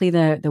 exactly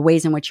the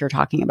ways in which you're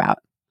talking about.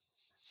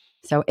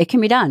 So it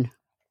can be done.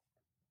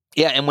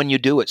 Yeah, and when you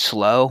do it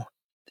slow,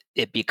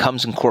 it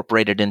becomes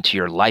incorporated into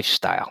your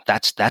lifestyle.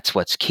 That's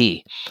what's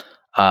key.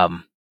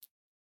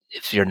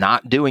 If you're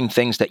not doing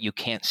things that you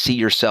can't see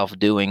yourself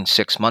doing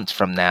 6 months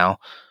from now,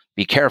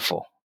 be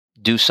careful.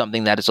 Do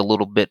something that is a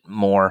little bit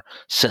more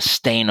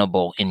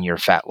sustainable in your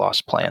fat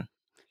loss plan.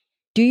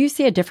 Do you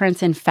see a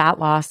difference in fat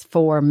loss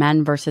for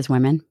men versus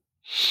women?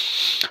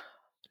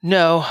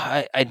 No,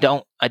 I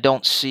don't. I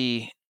don't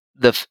see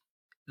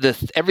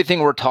everything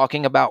we're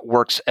talking about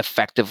works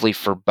effectively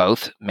for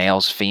both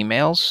males,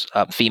 females.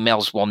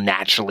 Females will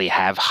naturally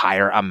have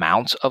higher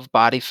amounts of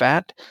body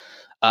fat.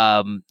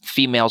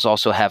 Females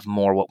also have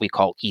more what we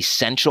call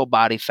essential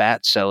body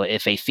fat. So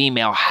if a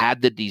female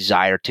had the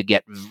desire to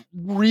get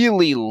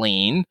really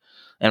lean,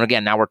 and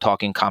again, now we're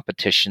talking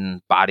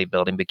competition,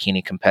 bodybuilding,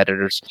 bikini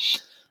competitors,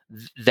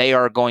 they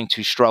are going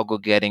to struggle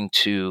getting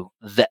to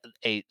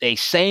a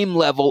same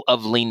level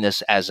of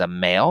leanness as a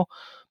male.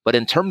 But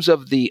in terms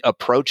of the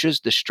approaches,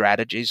 the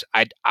strategies,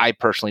 I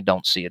personally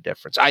don't see a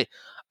difference. I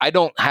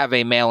don't have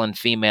a male and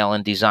female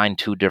and design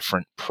two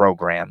different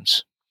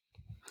programs.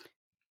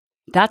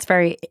 That's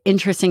very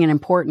interesting and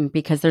important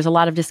because there's a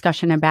lot of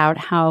discussion about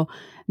how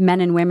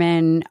men and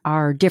women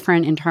are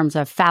different in terms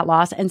of fat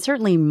loss and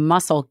certainly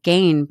muscle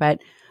gain. But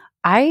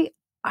I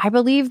I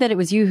believe that it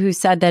was you who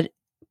said that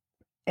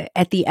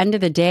at the end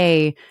of the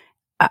day,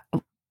 uh,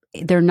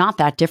 they're not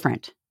that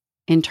different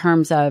in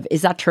terms of,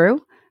 is that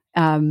true?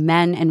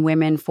 Men and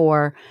women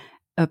for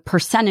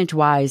percentage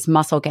wise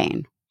muscle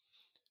gain.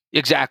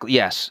 Exactly.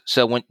 Yes.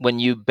 So when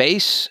you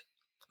base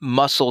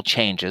muscle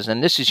changes,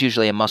 and this is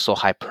usually a muscle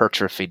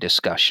hypertrophy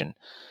discussion,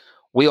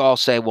 we all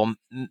say, well,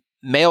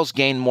 males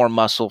gain more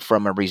muscle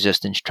from a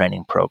resistance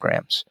training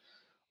programs.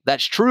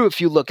 That's true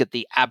if you look at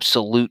the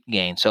absolute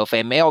gain. So if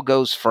a male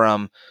goes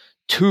from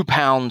 2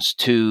 pounds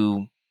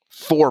to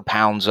 4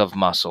 pounds of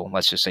muscle,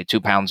 let's just say 2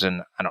 pounds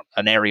in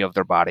an area of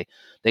their body,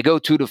 they go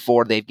 2 to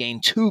 4, they've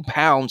gained 2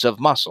 pounds of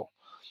muscle.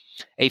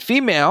 A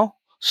female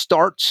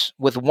starts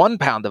with 1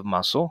 pound of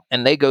muscle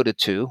and they go to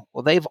 2.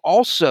 Well, they've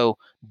also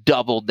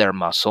doubled their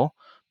muscle,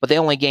 but they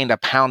only gained a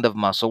pound of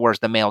muscle, whereas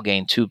the male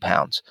gained 2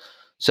 pounds.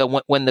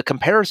 So when the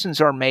comparisons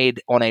are made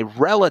on a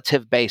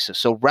relative basis,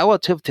 so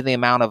relative to the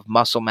amount of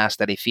muscle mass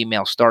that a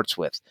female starts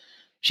with,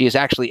 she is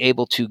actually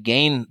able to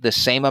gain the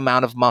same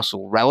amount of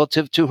muscle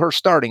relative to her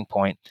starting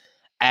point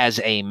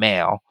as a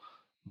male.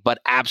 But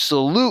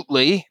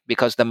absolutely,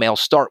 because the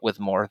males start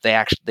with more,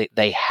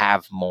 they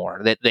have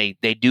more. That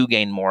they do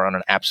gain more on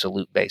an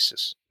absolute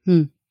basis.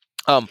 Hmm.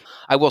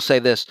 I will say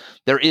this: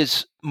 there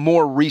is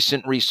more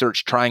recent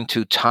research trying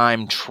to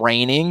time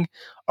training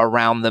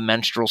around the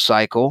menstrual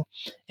cycle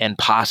and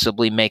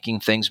possibly making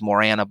things more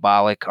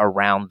anabolic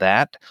around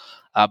that.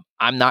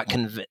 I'm not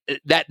convinced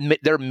that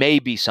there may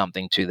be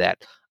something to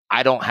that.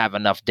 I don't have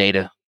enough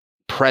data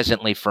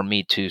presently for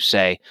me to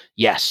say,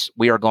 yes,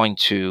 we are going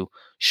to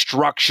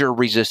structure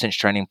resistance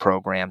training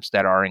programs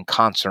that are in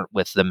concert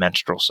with the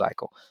menstrual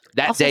cycle.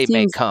 That Also day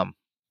may seems, come,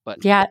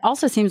 but yeah, it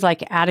also seems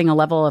like adding a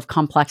level of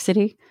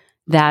complexity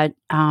that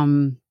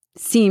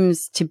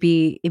seems to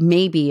be, it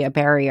may be a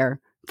barrier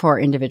for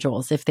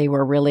individuals if they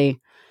were really,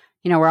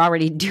 we're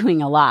already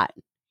doing a lot,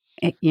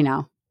 you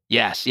know.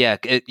 yes, yeah,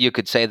 you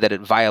could say that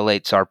it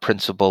violates our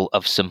principle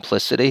of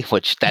simplicity,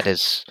 which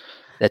that's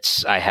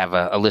I have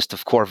a list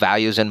of core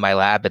values in my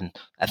lab, and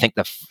I think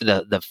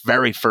the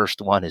very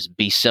first one is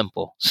be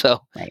simple.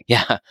 So Right.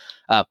 yeah,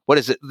 what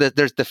is it?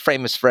 There's the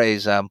famous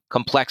phrase,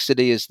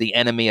 complexity is the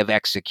enemy of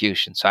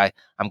execution. So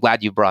I'm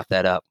glad you brought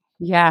that up.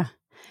 Yeah.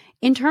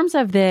 In terms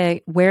of the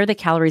where the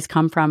calories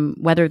come from,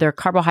 whether they're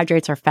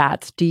carbohydrates or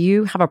fats, do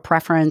you have a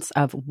preference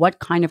of what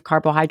kind of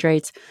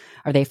carbohydrates?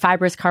 Are they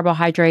fibrous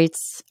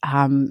carbohydrates,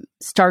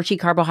 starchy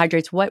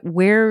carbohydrates?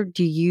 Where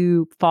do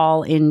you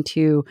fall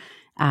into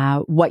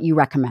what you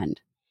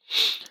recommend?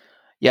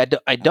 Yeah,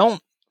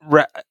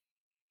 re-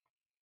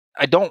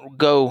 I don't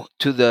go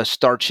to the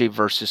starchy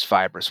versus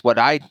fibrous. What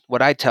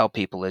I tell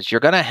people is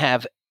you're going to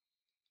have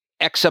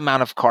X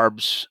amount of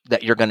carbs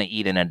that you're going to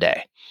eat in a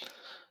day.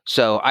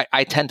 So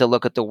I tend to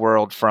look at the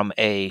world from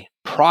a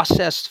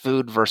processed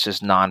food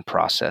versus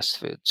non-processed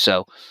food.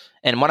 So,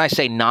 and when I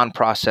say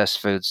non-processed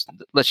foods,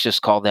 let's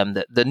just call them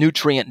the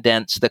nutrient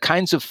dense, the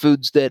kinds of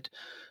foods that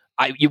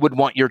you would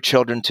want your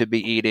children to be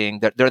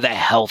eating. They're the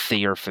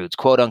healthier foods,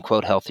 quote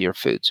unquote healthier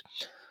foods.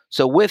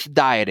 So with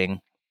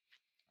dieting,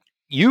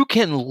 you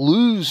can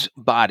lose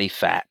body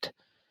fat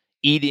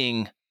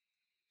eating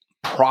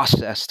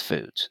processed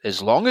foods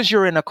as long as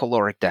you're in a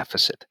caloric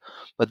deficit.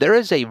 But there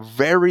is a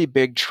very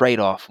big trade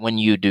off when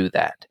you do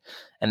that.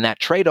 And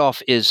that trade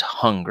off is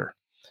hunger.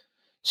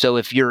 So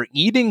if you're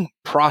eating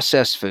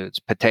processed foods,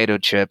 potato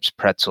chips,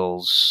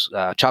 pretzels,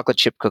 chocolate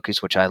chip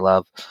cookies, which I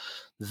love,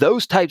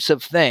 those types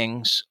of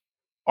things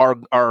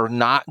are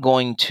not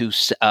going to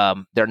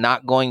they're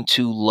not going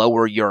to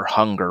lower your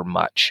hunger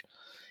much.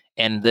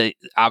 And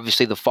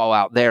obviously the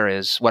fallout there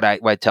is what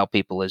I tell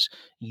people is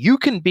you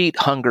can beat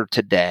hunger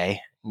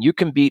today. You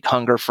can beat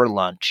hunger for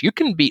lunch. You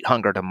can beat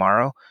hunger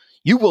tomorrow.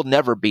 You will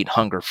never beat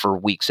hunger for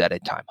weeks at a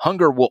time.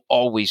 Hunger will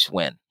always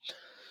win.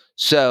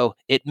 So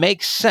it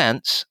makes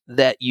sense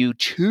that you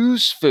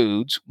choose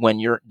foods when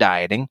you're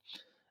dieting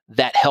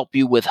that help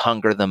you with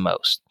hunger the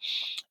most.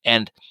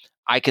 And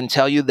I can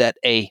tell you that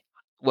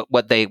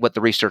what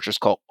the researchers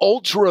call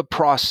ultra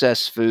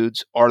processed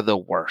foods are the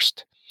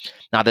worst.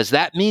 Now, does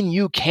that mean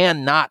you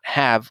cannot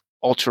have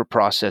ultra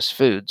processed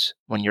foods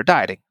when you're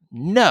dieting?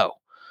 No.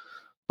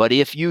 But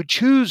if you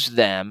choose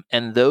them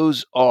and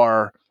those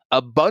are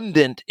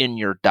abundant in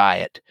your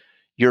diet,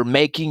 you're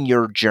making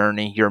your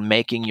journey, you're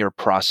making your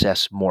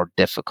process more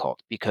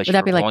difficult because Would that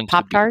you're be like going to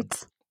Pop be,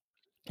 Tarts?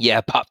 yeah,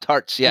 Pop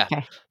Tarts, yeah.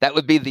 Okay. That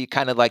would be the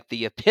kind of like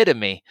the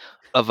epitome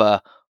of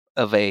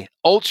a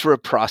ultra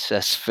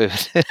processed food.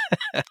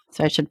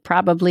 So I should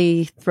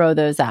probably throw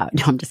those out.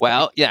 No, I'm just kidding.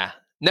 Well, yeah.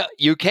 No,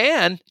 you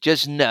can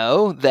just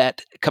know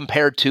that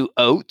compared to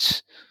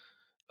oats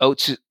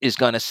is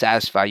going to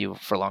satisfy you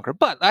for longer.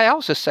 But I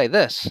also say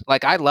this,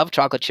 like I love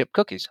chocolate chip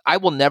cookies. I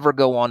will never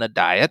go on a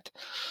diet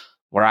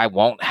where I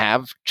won't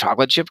have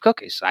chocolate chip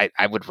cookies.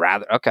 I would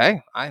rather,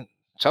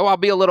 so I'll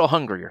be a little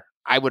hungrier.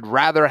 I would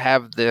rather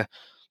have the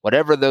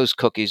whatever those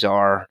cookies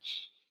are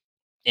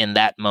in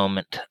that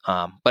moment.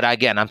 But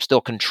again, I'm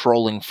still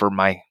controlling for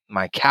my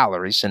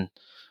calories, and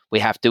we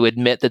have to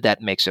admit that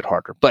that makes it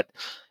harder. But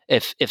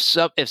if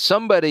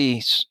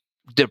somebody's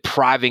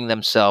depriving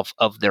themselves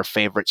of their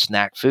favorite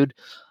snack food,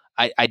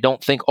 I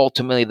don't think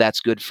ultimately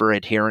that's good for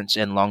adherence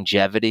and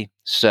longevity.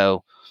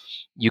 So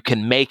you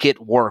can make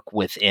it work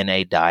within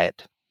a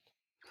diet.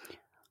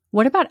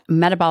 What about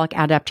metabolic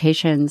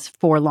adaptations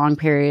for long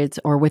periods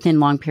or within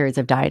long periods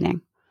of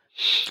dieting?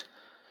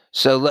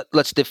 So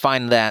let's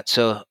define that.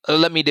 So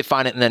let me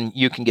define it, and then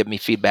you can give me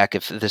feedback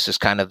if this is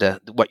kind of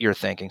what you're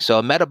thinking. So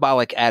a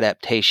metabolic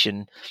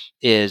adaptation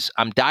is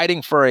I'm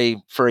dieting for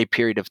a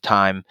period of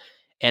time,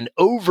 and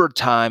over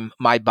time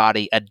my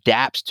body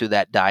adapts to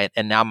that diet,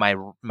 and now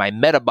my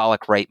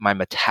metabolic rate, my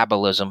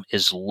metabolism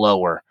is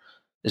lower.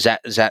 Is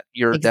that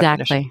your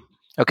definition? Exactly.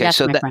 Okay,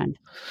 Yes, my friend.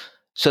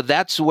 so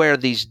that's where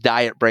these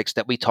diet breaks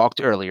that we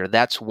talked earlier,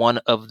 that's one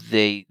of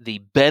the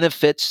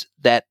benefits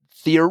that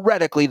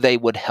theoretically they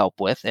would help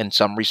with, and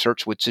some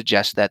research would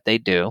suggest that they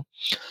do.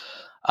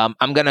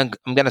 I'm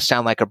gonna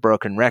sound like a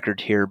broken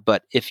record here,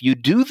 but if you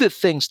do the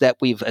things that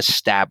we've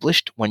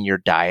established when you're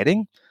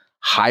dieting,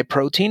 high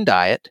protein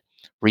diet,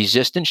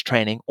 resistance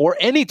training, or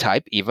any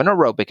type, even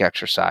aerobic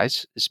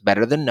exercise is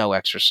better than no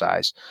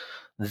exercise.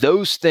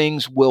 Those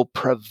things will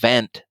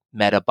prevent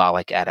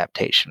metabolic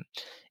adaptation.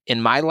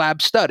 In my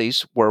lab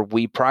studies, where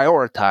we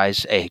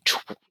prioritize a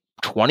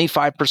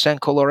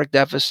 25% caloric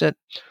deficit,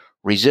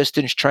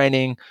 resistance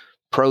training,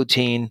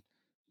 protein,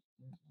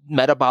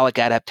 metabolic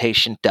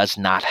adaptation does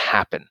not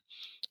happen.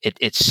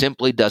 It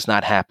simply does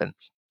not happen.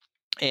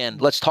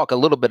 And let's talk a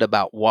little bit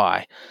about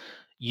why.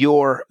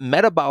 Your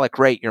metabolic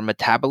rate, your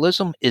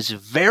metabolism, is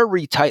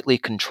very tightly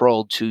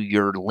controlled to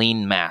your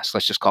lean mass.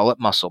 Let's just call it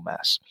muscle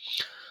mass.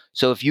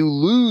 So if you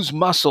lose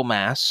muscle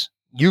mass,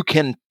 you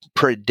can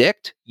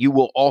predict you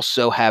will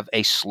also have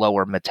a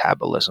slower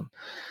metabolism.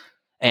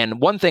 And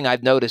one thing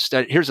I've noticed,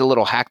 here's a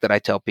little hack that I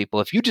tell people: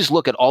 if you just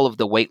look at all of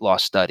the weight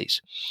loss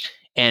studies,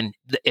 and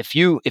if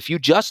you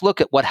just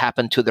look at what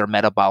happened to their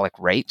metabolic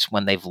rates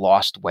when they've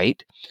lost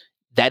weight,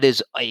 that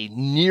is a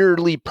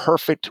nearly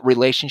perfect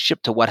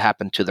relationship to what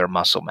happened to their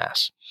muscle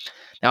mass.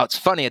 Now, it's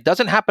funny, it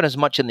doesn't happen as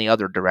much in the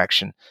other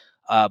direction.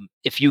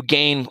 If you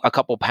gain a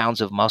couple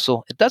pounds of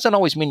muscle, it doesn't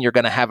always mean you're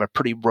going to have a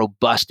pretty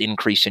robust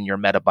increase in your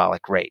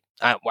metabolic rate.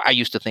 I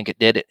used to think it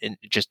did, it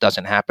just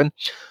doesn't happen.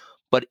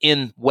 But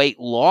in weight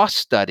loss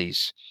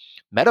studies,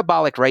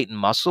 metabolic rate and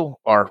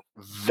muscle are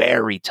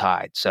very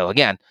tied. So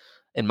again,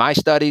 in my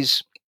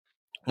studies,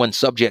 when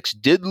subjects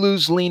did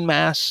lose lean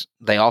mass,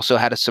 they also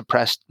had a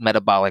suppressed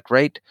metabolic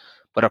rate.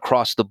 But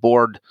across the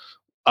board,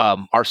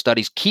 our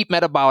studies keep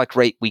metabolic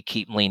rate, we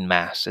keep lean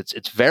mass. It's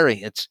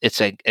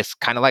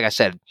kind of like I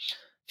said.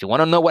 If you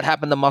want to know what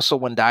happened to muscle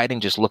when dieting,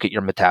 just look at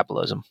your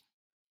metabolism.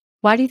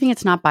 Why do you think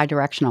it's not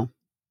bidirectional?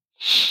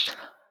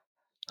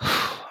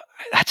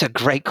 That's a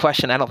great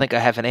question. I don't think I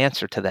have an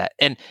answer to that,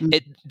 and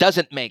it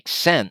doesn't make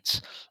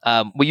sense.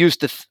 We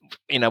used to,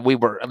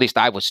 at least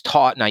I was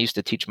taught, and I used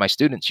to teach my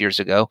students years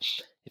ago.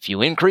 If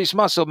you increase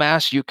muscle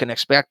mass, you can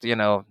expect,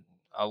 a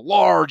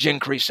large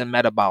increase in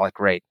metabolic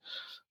rate.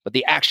 But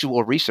the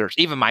actual research,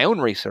 even my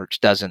own research,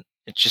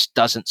 just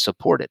doesn't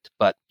support it.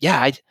 But yeah,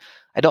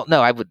 I don't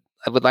know. I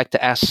would like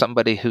to ask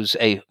somebody who's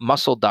a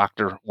muscle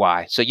doctor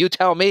why. So you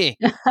tell me,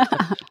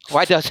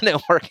 why doesn't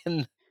it work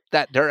in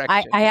that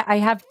direction? I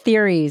have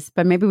theories,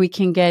 but maybe we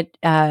can get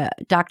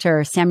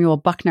Dr. Samuel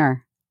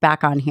Buckner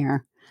back on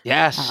here.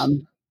 Yes.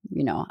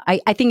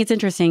 I think it's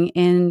interesting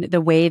in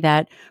the way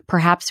that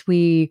perhaps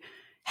we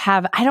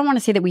have, I don't want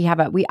to say that we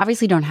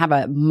obviously don't have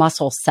a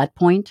muscle set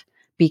point,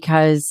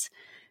 because,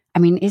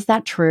 is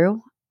that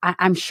true?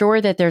 I'm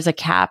sure that there's a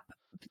cap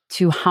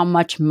to how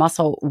much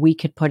muscle we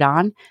could put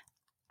on.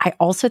 I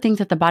also think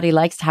that the body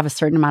likes to have a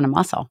certain amount of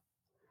muscle.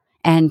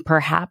 And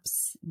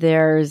perhaps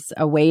there's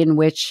a way in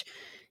which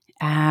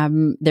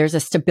there's a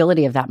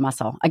stability of that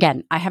muscle.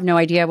 Again, I have no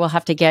idea. We'll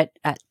have to get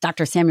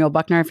Dr. Samuel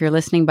Buckner, if you're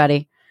listening,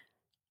 buddy.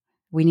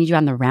 We need you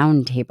on the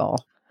round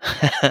table.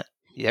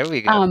 There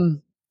we go.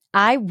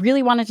 I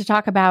really wanted to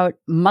talk about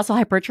muscle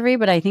hypertrophy,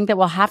 but I think that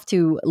we'll have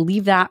to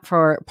leave that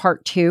for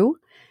part 2.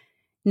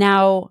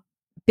 Now,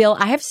 Bill,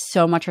 I have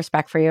so much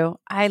respect for you.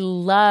 I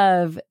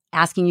love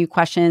asking you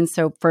questions.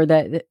 So for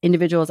the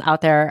individuals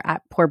out there,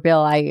 poor Bill,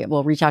 I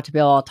will reach out to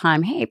Bill all the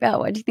time. Hey, Bill,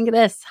 what do you think of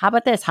this? How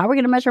about this? How are we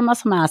going to measure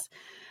muscle mass?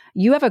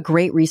 You have a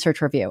great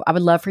research review. I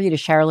would love for you to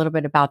share a little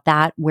bit about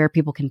that, where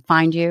people can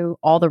find you,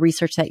 all the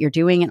research that you're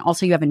doing. And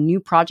also you have a new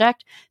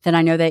project that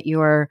I know that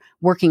you're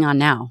working on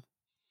now.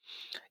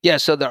 Yeah,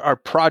 so our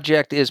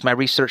project is my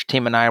research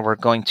team and I were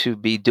going to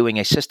be doing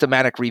a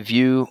systematic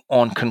review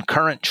on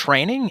concurrent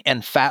training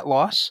and fat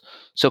loss.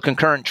 So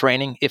concurrent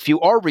training, if you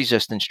are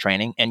resistance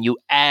training and you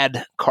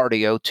add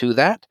cardio to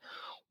that,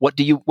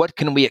 what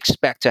can we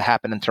expect to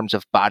happen in terms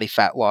of body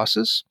fat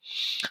losses?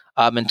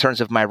 In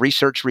terms of my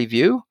research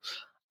review,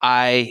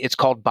 it's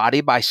called Body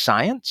by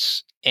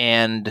Science,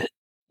 and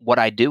what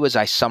I do is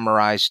I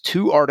summarize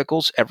 2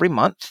 articles every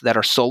month that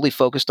are solely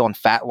focused on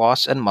fat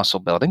loss and muscle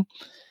building.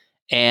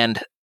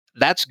 And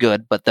that's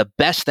good. But the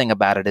best thing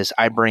about it is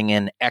I bring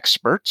in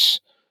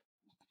experts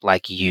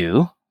like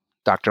you,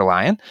 Dr.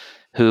 Lyon,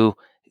 who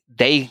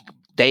they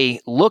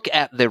look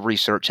at the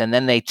research and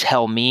then they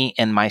tell me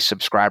and my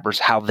subscribers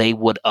how they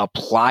would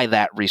apply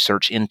that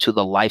research into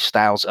the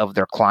lifestyles of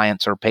their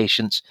clients or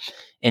patients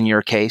in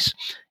your case.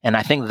 And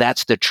I think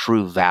that's the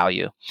true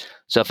value.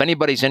 So if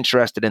anybody's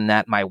interested in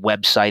that, my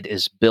website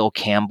is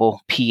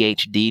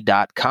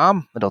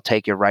billcampbellphd.com. It'll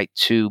take you right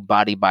to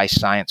Body by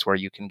Science where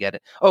you can get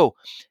it. Oh,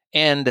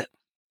 and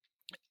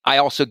I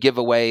also give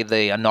away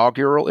the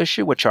inaugural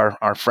issue, which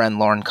our friend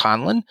Lauren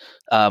Conlon,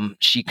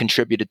 she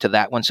contributed to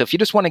that one. So if you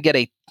just want to get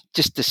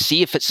just to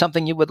see if it's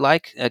something you would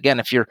like, again,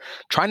 if you're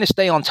trying to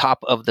stay on top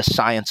of the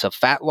science of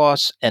fat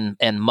loss and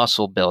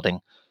muscle building,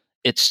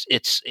 it's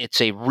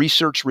a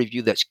research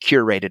review that's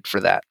curated for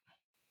that.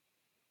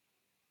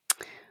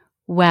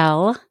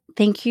 Well,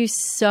 thank you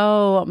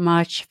so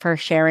much for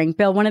sharing.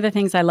 Bill, one of the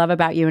things I love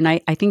about you, and I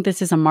think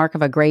this is a mark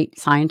of a great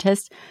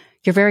scientist,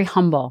 you're very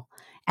humble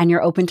and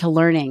you're open to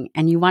learning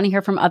and you want to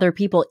hear from other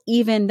people,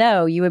 even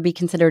though you would be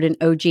considered an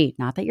OG.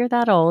 Not that you're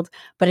that old,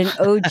 but an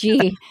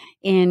OG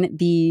in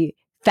the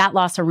fat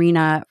loss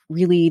arena,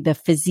 really the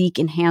physique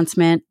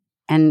enhancement.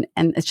 And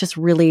it's just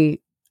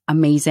really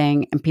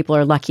amazing. And people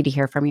are lucky to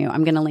hear from you.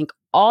 I'm going to link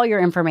all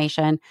your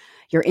information.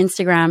 Your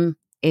Instagram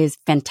is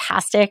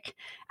fantastic.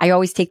 I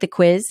always take the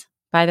quiz,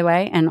 by the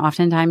way, and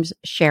oftentimes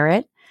share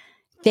it.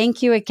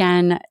 Thank you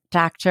again,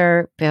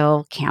 Dr.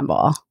 Bill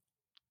Campbell.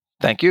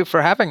 Thank you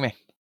for having me.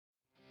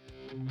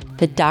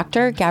 The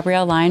Dr.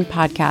 Gabrielle Lyon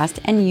podcast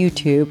and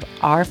YouTube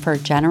are for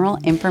general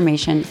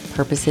information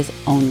purposes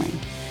only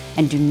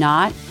and do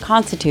not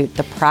constitute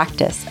the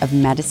practice of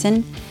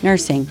medicine,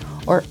 nursing,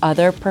 or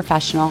other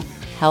professional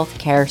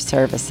healthcare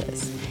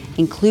services,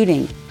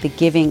 including the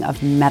giving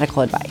of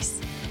medical advice.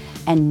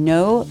 And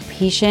no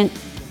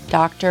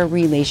patient-doctor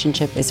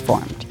relationship is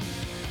formed.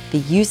 The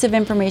use of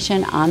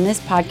information on this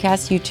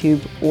podcast,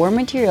 YouTube, or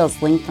materials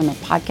linked from the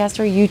podcast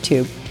or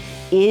YouTube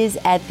is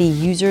at the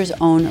user's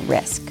own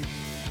risk.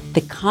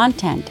 The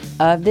content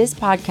of this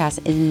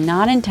podcast is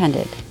not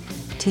intended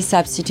to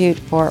substitute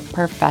for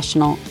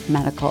professional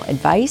medical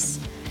advice,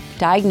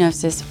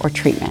 diagnosis, or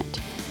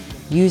treatment.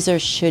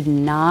 Users should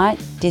not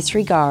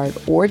disregard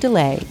or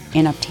delay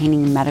in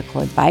obtaining medical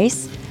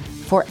advice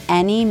for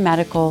any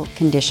medical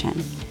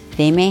condition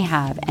they may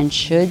have and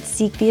should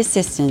seek the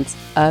assistance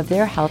of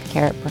their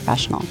healthcare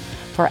professional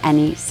for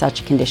any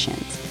such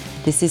conditions.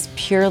 This is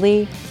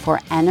purely for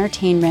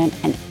entertainment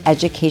and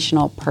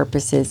educational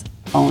purposes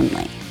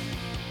only.